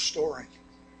means restoring.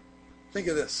 Think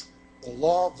of this. The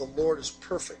law of the Lord is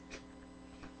perfect,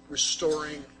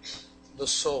 restoring the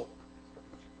soul.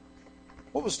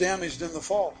 What was damaged in the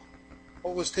fall?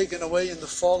 What was taken away in the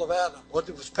fall of Adam? What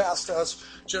was passed to us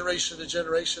generation to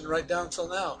generation right down till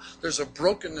now? There's a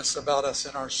brokenness about us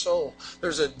in our soul.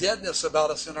 There's a deadness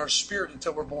about us in our spirit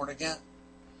until we're born again.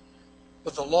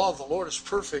 But the law of the Lord is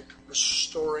perfect,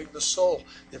 restoring the soul.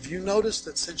 Have you noticed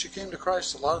that since you came to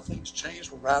Christ, a lot of things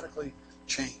changed, were radically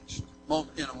changed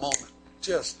in a moment?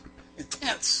 Just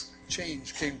intense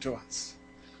change came to us.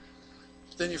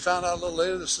 Then you found out a little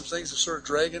later there's some things that sort of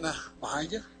dragging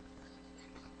behind you.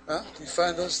 Huh? Do you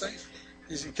find those things?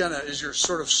 As you're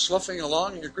sort of sloughing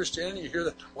along in your Christianity, you hear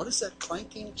that, what is that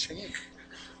clanking chain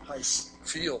I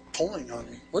feel pulling on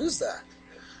me? What is that?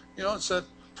 It's a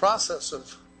process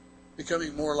of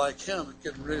becoming more like Him and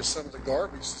getting rid of some of the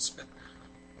garbage that's been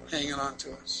hanging on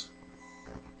to us.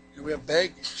 We have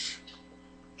baggage.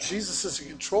 Jesus is in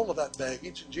control of that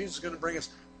baggage, and Jesus is going to bring us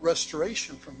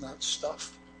restoration from that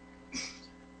stuff.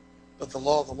 But the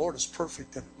law of the Lord is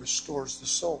perfect and it restores the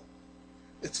soul.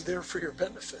 It's there for your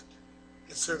benefit.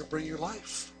 It's there to bring you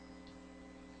life.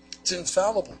 It's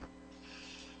infallible.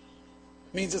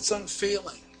 It means it's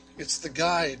unfailing. It's the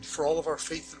guide for all of our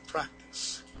faith and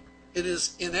practice. It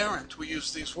is inerrant. We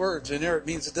use these words. Inerrant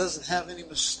means it doesn't have any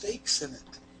mistakes in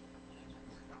it.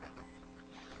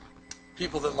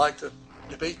 People that like to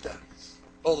debate that.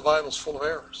 Oh, the Bible's full of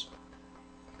errors.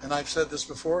 And I've said this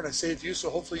before, and I say it to you, so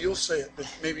hopefully you'll say it, but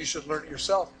maybe you should learn it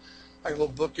yourself. I have a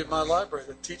little book in my library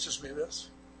that teaches me this,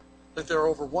 that there are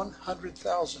over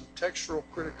 100,000 textual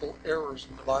critical errors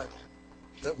in the Bible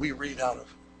that we read out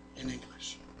of in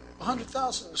English.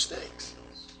 100,000 mistakes.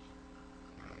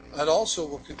 I'd also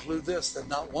will conclude this, that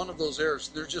not one of those errors,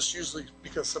 they're just usually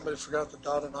because somebody forgot to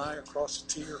dot an I or cross a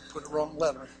T or put a wrong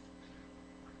letter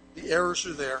in. The errors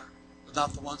are there, but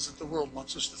not the ones that the world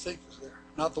wants us to think is there.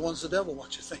 Not the ones the devil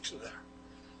wants you to think are there.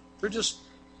 They're just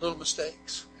little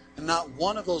mistakes. And not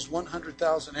one of those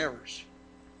 100,000 errors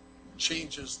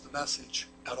changes the message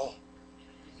at all.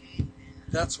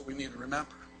 That's what we need to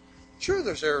remember. Sure,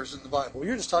 there's errors in the Bible.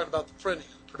 You're just talking about the printing,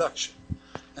 the production,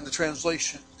 and the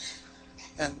translation.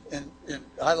 And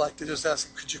I like to just ask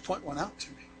them, could you point one out to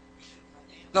me?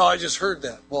 No, I just heard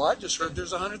that. Well, I just heard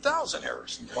there's 100,000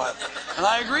 errors in the Bible. And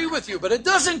I agree with you, but it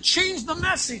doesn't change the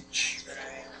message.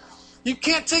 You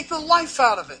can't take the life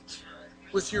out of it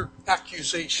with your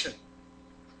accusation.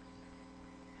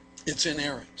 It's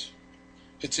inerrant.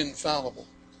 It's infallible.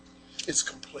 It's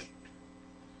complete.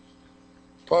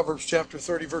 Proverbs chapter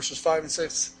 30, verses 5 and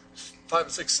 6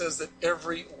 says that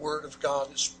every word of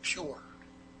God is pure.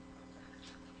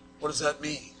 What does that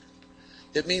mean?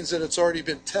 It means that it's already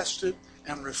been tested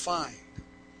and refined.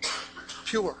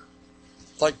 Pure.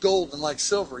 Like gold and like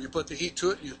silver. You put the heat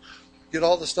to it, you get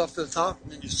all the stuff to the top,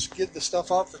 and then you skid the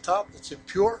stuff off the top that's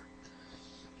impure.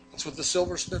 That's what the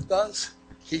silversmith does.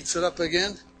 Heats it up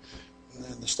again. And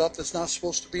then the stuff that's not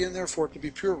supposed to be in there for it to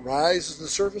be pure rises to the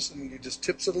surface, and he just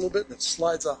tips it a little bit, and it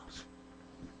slides off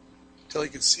until you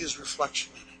can see his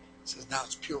reflection in it. It says, now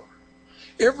it's pure.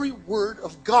 Every word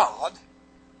of God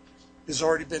has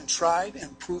already been tried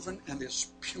and proven and is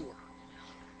pure.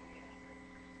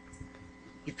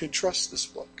 You can trust this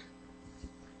book.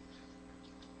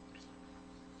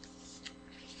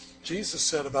 Jesus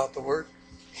said about the word,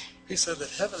 he said that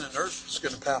heaven and earth was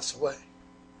going to pass away.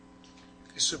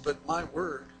 He said, but my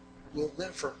word will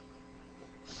never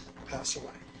pass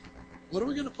away. What are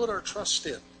we going to put our trust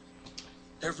in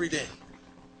every day?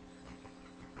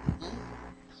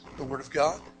 The Word of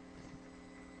God,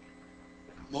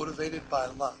 motivated by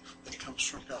love that comes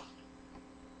from God.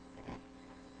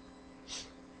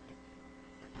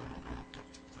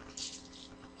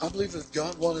 I believe that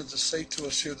God wanted to say to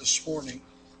us here this morning,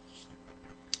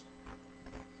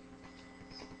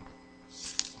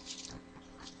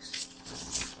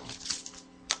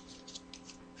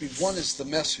 one is the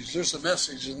message. There's a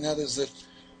message, and that is that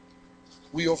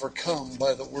we overcome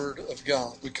by the word of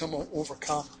God. We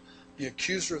overcome. The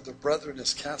accuser of the brethren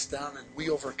is cast down, and we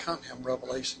overcome him,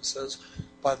 Revelation says,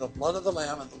 by the blood of the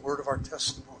Lamb and the word of our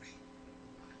testimony.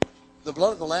 The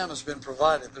blood of the Lamb has been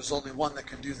provided. There's only one that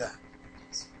can do that.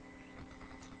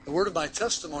 The word of my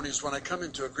testimony is when I come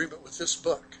into agreement with this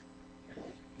book,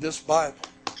 this Bible,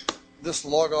 this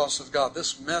Logos of God,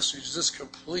 this message, this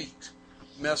complete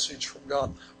message from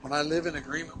God. When I live in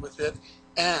agreement with it,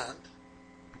 and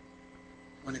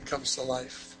when it comes to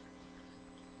life,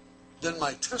 then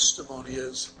my testimony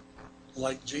is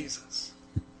like Jesus.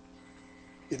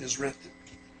 It is written.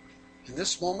 In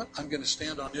this moment, I'm going to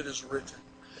stand on it is written.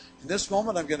 In this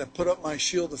moment, I'm going to put up my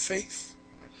shield of faith,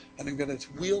 and I'm going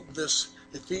to wield this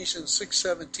Ephesians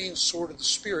 6:17 sword of the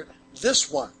Spirit, this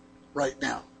one right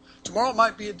now. Tomorrow it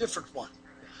might be a different one.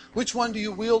 Which one do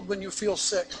you wield when you feel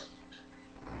sick?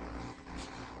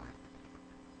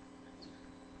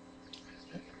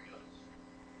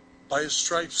 By his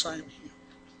stripes I am healed.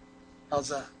 How's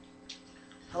that?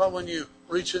 How about when you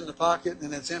reach in the pocket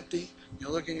and it's empty, you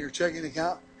look in your checking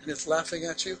account and it's laughing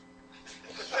at you?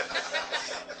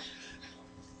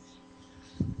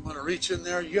 You want to reach in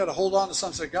there, you got to hold on to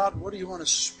something. Say, God, what do you want to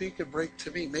speak and break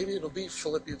to me? Maybe it'll be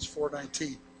Philippians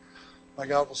 4:19. My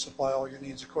God will supply all your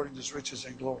needs according to his riches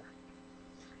and glory.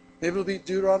 Maybe it'll be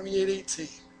Deuteronomy 8:18,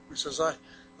 which says,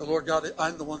 the Lord God,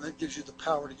 I'm the one that gives you the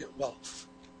power to get wealth.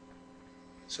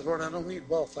 I said, Lord, I don't need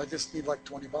wealth. I just need like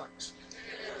 $20.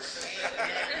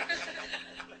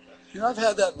 I've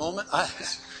had that moment.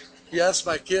 You ask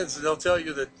my kids, and they'll tell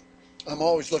you that I'm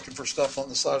always looking for stuff on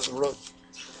the side of the road.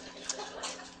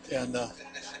 And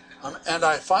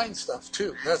I find stuff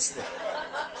too. That's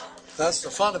the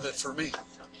fun of it for me.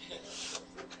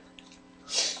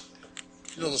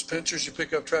 You know those pinchers you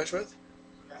pick up trash with?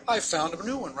 I found a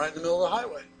new one right in the middle of the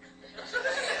highway.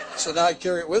 So now I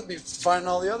carry it with me, finding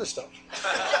all the other stuff.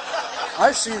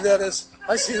 I see that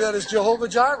as Jehovah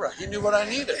Jireh. He knew what I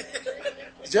needed.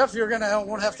 Jeff, you're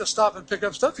won't have to stop and pick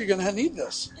up stuff. You're going to need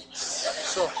this.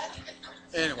 So,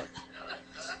 anyway.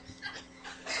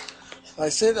 I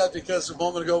say that because a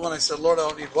moment ago when I said, Lord, I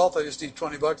don't need wealth, I just need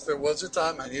 $20. There was a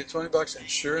time I needed $20, and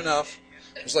sure enough,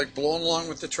 it was like blowing along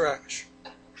with the trash.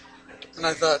 And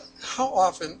I thought, how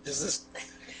often does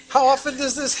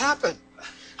this happen?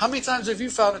 How many times have you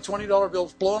found a $20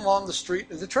 bill blowing along the street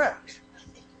in the trash?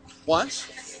 Once?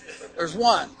 There's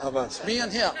one of us, me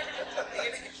and him.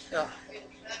 Yeah.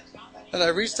 And I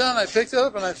reached down, I picked it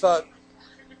up, and I thought,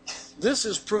 this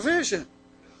is provision.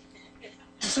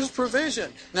 This is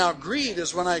provision. Now, greed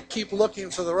is when I keep looking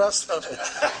for the rest of it.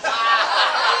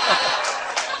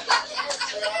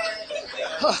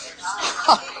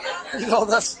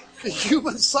 That's the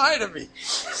human side of me.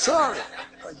 Sorry.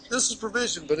 This is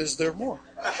provision, but is there more?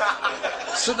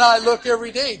 So now I look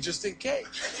every day just in case.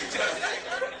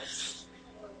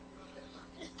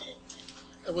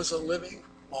 It was a living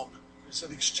moment. It's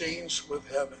an exchange with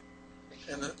heaven.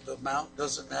 And the amount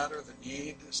doesn't matter. The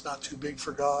need is not too big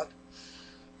for God.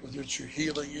 Whether it's your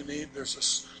healing you need, there's a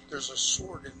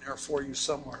sword in there for you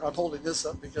somewhere. I'm holding this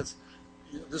up because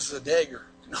this is a dagger.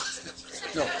 No,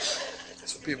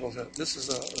 that's what people say. This is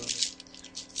a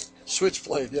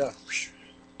switchblade, yeah.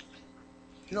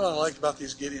 You know what I like about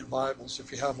these Gideon Bibles? If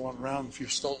you have one around, if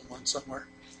you've stolen one somewhere.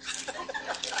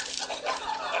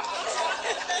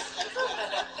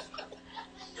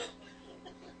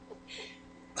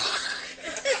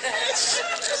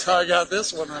 So I got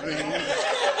this one.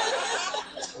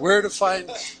 Where to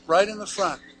find, right in the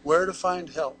front, where to find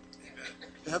help.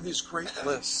 You have these great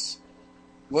lists.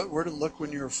 Where to look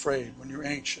when you're afraid, when you're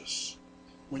anxious,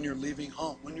 when you're leaving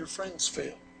home, when your friends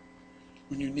fail,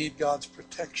 when you need God's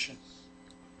protection,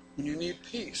 when you need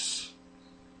peace,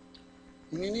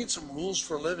 when you need some rules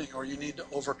for living or you need to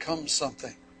overcome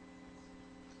something.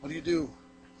 What do you do?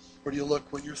 Where do you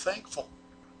look when you're thankful?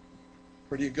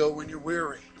 Where do you go when you're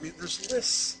weary? There's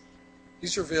lists.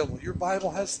 These are available. Your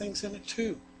Bible has things in it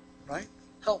too, right?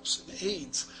 Helps and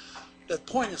aids that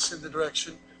point us in the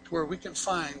direction to where we can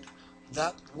find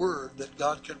that word that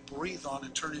God can breathe on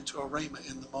and turn into a Rhema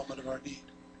in the moment of our need.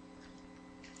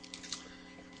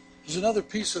 There's another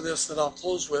piece of this that I'll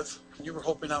close with, and you were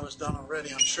hoping I was done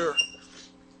already, I'm sure.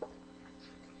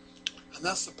 And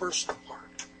that's the personal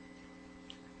part.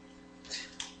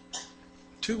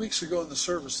 2 weeks ago in the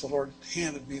service, the Lord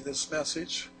handed me this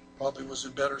message. Probably was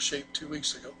in better shape 2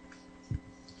 weeks ago.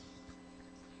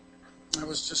 I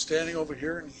was just standing over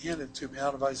here, and He handed it to me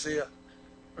out of Isaiah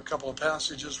a couple of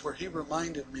passages where he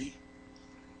reminded me,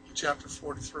 in chapter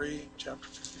 43, chapter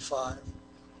 55,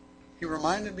 he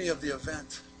reminded me of the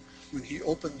event when he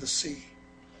opened the sea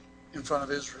in front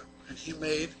of Israel. And he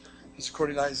made, as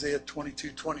according to Isaiah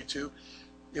 22:22,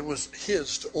 it was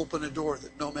his to open a door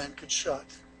that no man could shut.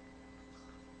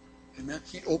 Amen.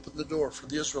 He opened the door for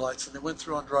the Israelites, and they went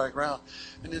through on dry ground.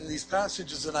 And in these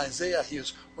passages in Isaiah, he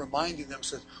is reminding them,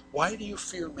 says, why do you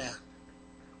fear man?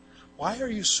 Why are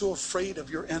you so afraid of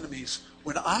your enemies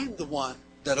when I'm the one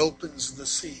that opens the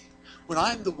sea? When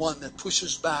I'm the one that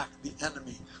pushes back the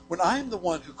enemy? When I'm the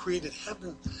one who created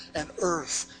heaven and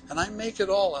earth, and I make it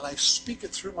all, and I speak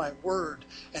it through my word,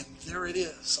 and there it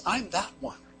is. I'm that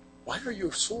one. Why are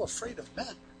you so afraid of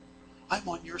men? I'm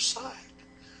on your side.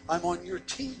 I'm on your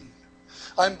team.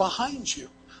 I'm behind you.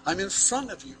 I'm in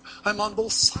front of you. I'm on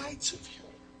both sides of you.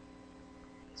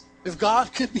 If God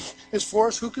is for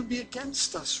us, who can be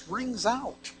against us? Rings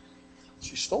out.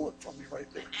 She stole it from me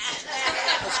right there.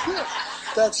 That's good.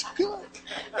 That's good.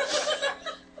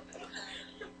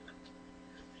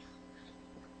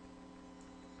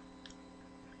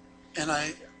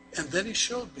 And then he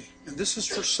showed me, and this is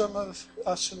for some of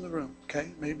us in the room,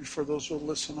 okay? Maybe for those who will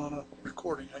listen on a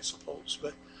recording, I suppose.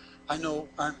 But I know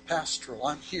I'm pastoral.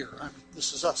 I'm here.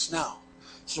 This is us now.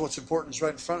 This is what's important is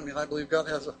right in front of me, and I believe God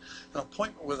has an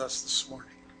appointment with us this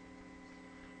morning.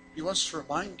 He wants to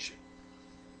remind you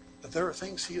that there are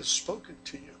things he has spoken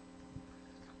to you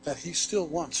that he still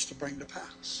wants to bring to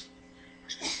pass.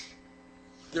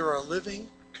 There are living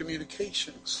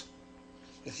communications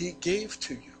that he gave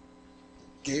to you,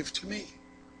 gave to me,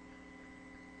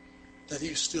 that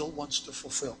he still wants to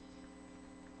fulfill.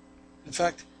 In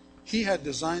fact, he had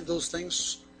designed those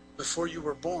things before you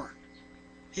were born.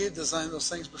 He had designed those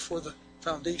things before the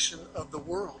foundation of the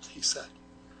world, he said,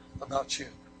 about you.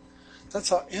 That's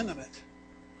how intimate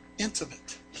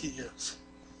he is.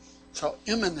 That's how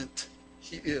imminent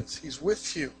he is. He's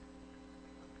with you.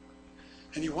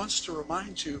 And he wants to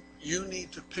remind you, you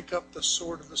need to pick up the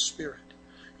sword of the Spirit.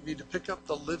 You need to pick up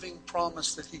the living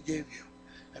promise that he gave you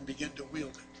and begin to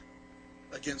wield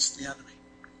it against the enemy.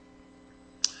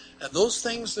 And those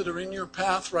things that are in your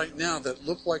path right now that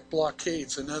look like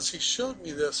blockades, and as he showed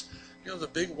me this, the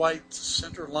big white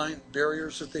center line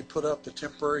barriers that they put up, the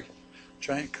temporary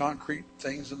giant concrete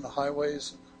things in the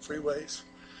highways and freeways,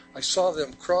 I saw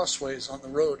them crossways on the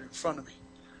road in front of me.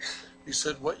 He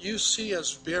said, what you see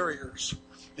as barriers,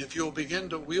 if you'll begin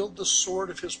to wield the sword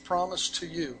of his promise to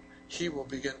you, he will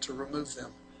begin to remove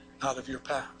them out of your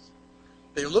path.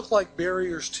 They look like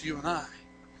barriers to you and I,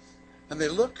 and they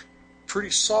look pretty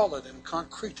solid and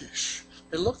concrete-ish.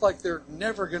 They look like they're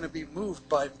never going to be moved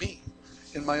by me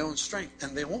in my own strength,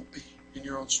 and they won't be in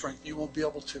your own strength. You won't be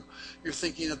able to. You're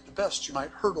thinking at the best you might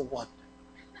hurdle one.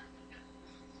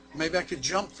 Maybe I could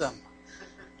jump them,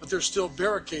 but they're still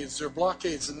barricades, they're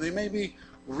blockades, and they may be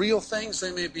real things,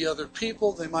 they may be other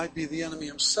people, they might be the enemy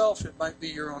himself, it might be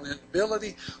your own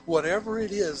inability, whatever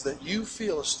it is that you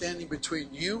feel is standing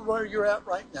between you where you're at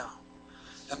right now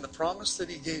and the promise that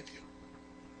he gave you.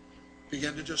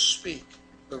 Begin to just speak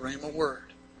the Rhema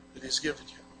word that he's given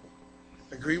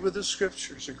you. Agree with the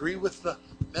scriptures. Agree with the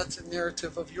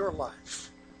meta-narrative of your life,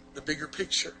 the bigger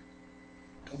picture.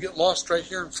 Don't get lost right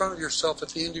here in front of yourself at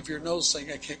the end of your nose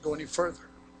saying, I can't go any further.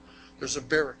 There's a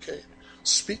barricade.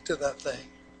 Speak to that thing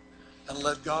and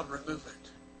let God remove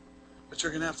it. But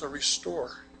you're going to have to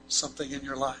restore something in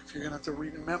your life. You're going to have to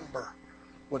remember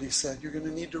what he said. You're going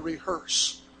to need to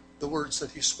rehearse the words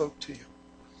that he spoke to you.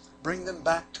 Bring them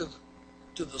back to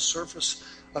the surface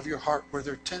of your heart where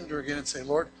they're tender again and say,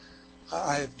 Lord,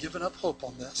 I have given up hope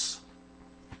on this.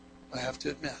 I have to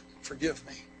admit, forgive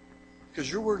me.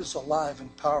 Because your word is alive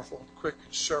and powerful and quick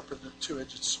and sharper than a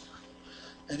two-edged sword.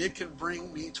 And it can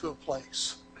bring me to a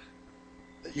place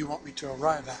that you want me to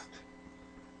arrive at.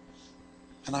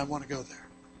 And I want to go there.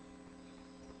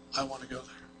 I want to go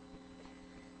there.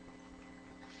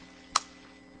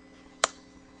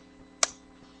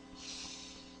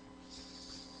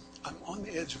 I'm on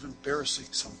the edge of embarrassing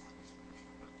someone.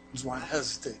 That's why I'm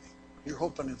hesitating. You're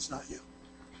hoping it's not you.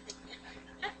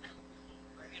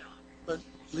 But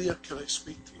Leah, could I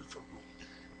speak to you for a moment?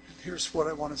 And here's what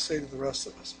I want to say to the rest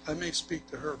of us. I may speak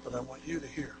to her, but I want you to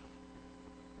hear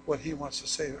what he wants to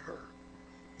say to her.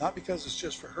 Not because it's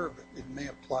just for her, but it may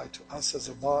apply to us as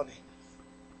a body.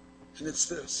 And it's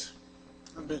this.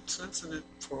 I've been sensing it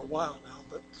for a while now,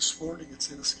 but this morning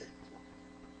it's inescapable.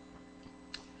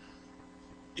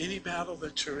 Any battle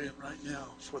that you're in right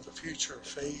now for the future of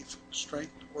faith,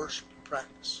 strength, worship, and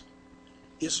practice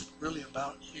isn't really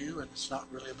about you, and it's not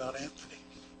really about Anthony.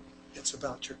 It's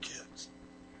about your kids.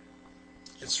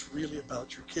 It's really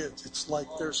about your kids. It's like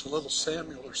there's a little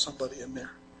Samuel or somebody in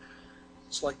there.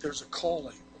 It's like there's a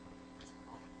calling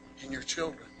in your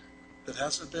children that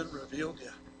hasn't been revealed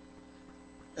yet.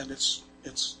 And it's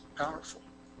powerful.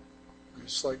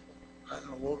 It's like, I don't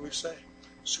know, what do we say?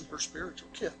 Super spiritual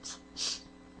kids.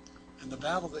 And the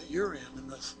battle that you're in and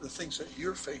the things that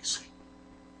you're facing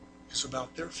is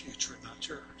about their future, not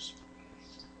yours.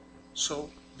 So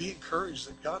be encouraged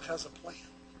that God has a plan.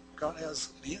 God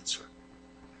has an answer.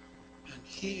 And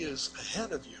He is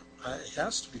ahead of you. He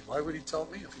has to be. Why would He tell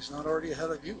me if He's not already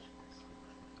ahead of you?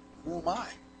 Who am I?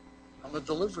 I'm a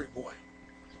delivery boy.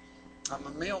 I'm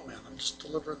a mailman. I'm just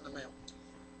delivering the mail.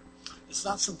 It's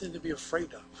not something to be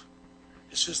afraid of.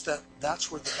 It's just that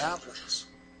that's where the battle is.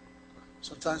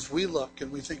 Sometimes we look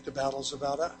and we think the battle's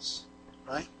about us,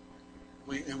 right?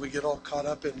 We get all caught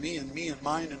up in me and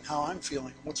mine and how I'm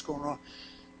feeling, what's going on.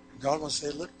 And God wants to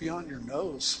say, look beyond your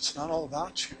nose. It's not all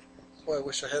about you. Boy, I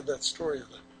wish I had that story of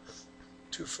the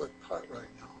 2-foot putt right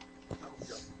now. That would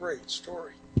be a great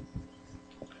story.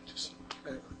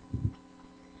 Anyway.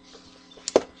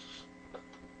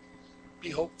 Be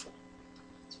hopeful.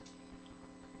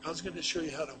 God's going to show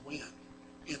you how to win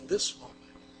in this moment.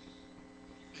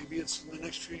 Maybe it's in the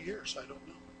next few years, I don't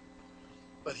know.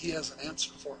 But He has an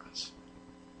answer for us.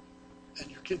 And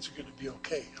your kids are going to be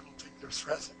okay. I don't think they're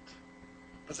threatened.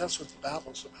 But that's what the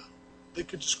battle's about. They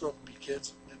could just grow up and be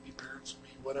kids and be parents and be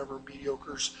whatever,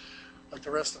 mediocres like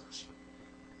the rest of us.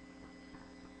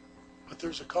 But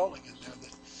there's a calling in there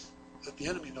that the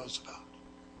enemy knows about.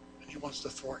 And he wants to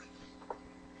thwart it.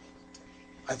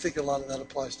 I think a lot of that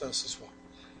applies to us as well.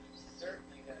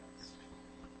 Certainly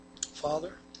does.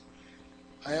 Father,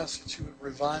 I ask that you would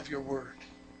revive your word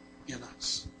in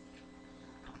us.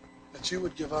 That you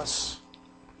would give us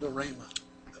the Rhema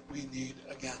that we need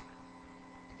again.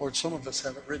 Lord, some of us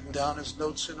have it written down as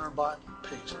notes in our Bible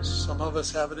pages. Some of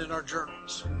us have it in our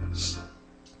journals.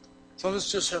 Some of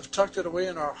us just have tucked it away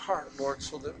in our heart, Lord,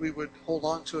 so that we would hold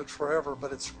on to it forever,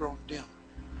 but it's grown dim.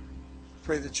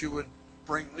 Pray that you would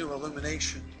bring new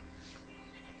illumination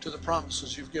to the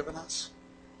promises you've given us.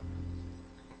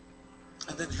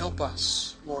 And then help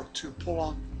us, Lord, to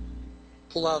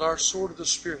pull out our sword of the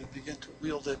Spirit and begin to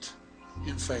wield it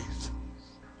in faith.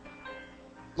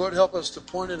 Lord, help us to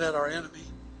point it at our enemy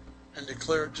and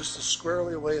declare it just as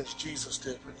squarely away as Jesus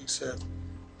did when He said,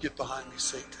 "Get behind me,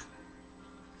 Satan.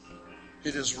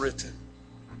 It is written."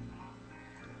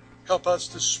 Help us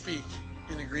to speak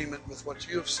in agreement with what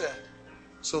you have said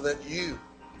so that you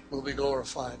will be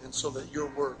glorified and so that your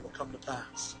word will come to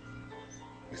pass.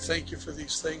 We thank you for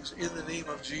these things in the name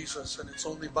of Jesus, and it's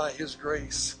only by His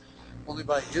grace, only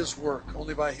by His work,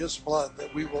 only by His blood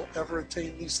that we will ever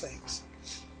attain these things.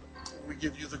 We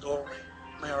give you the glory.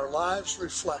 May our lives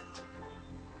reflect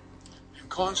and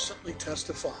constantly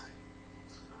testify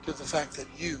to the fact that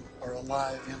you are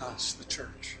alive in us, the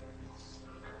church.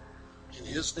 In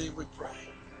His name we pray.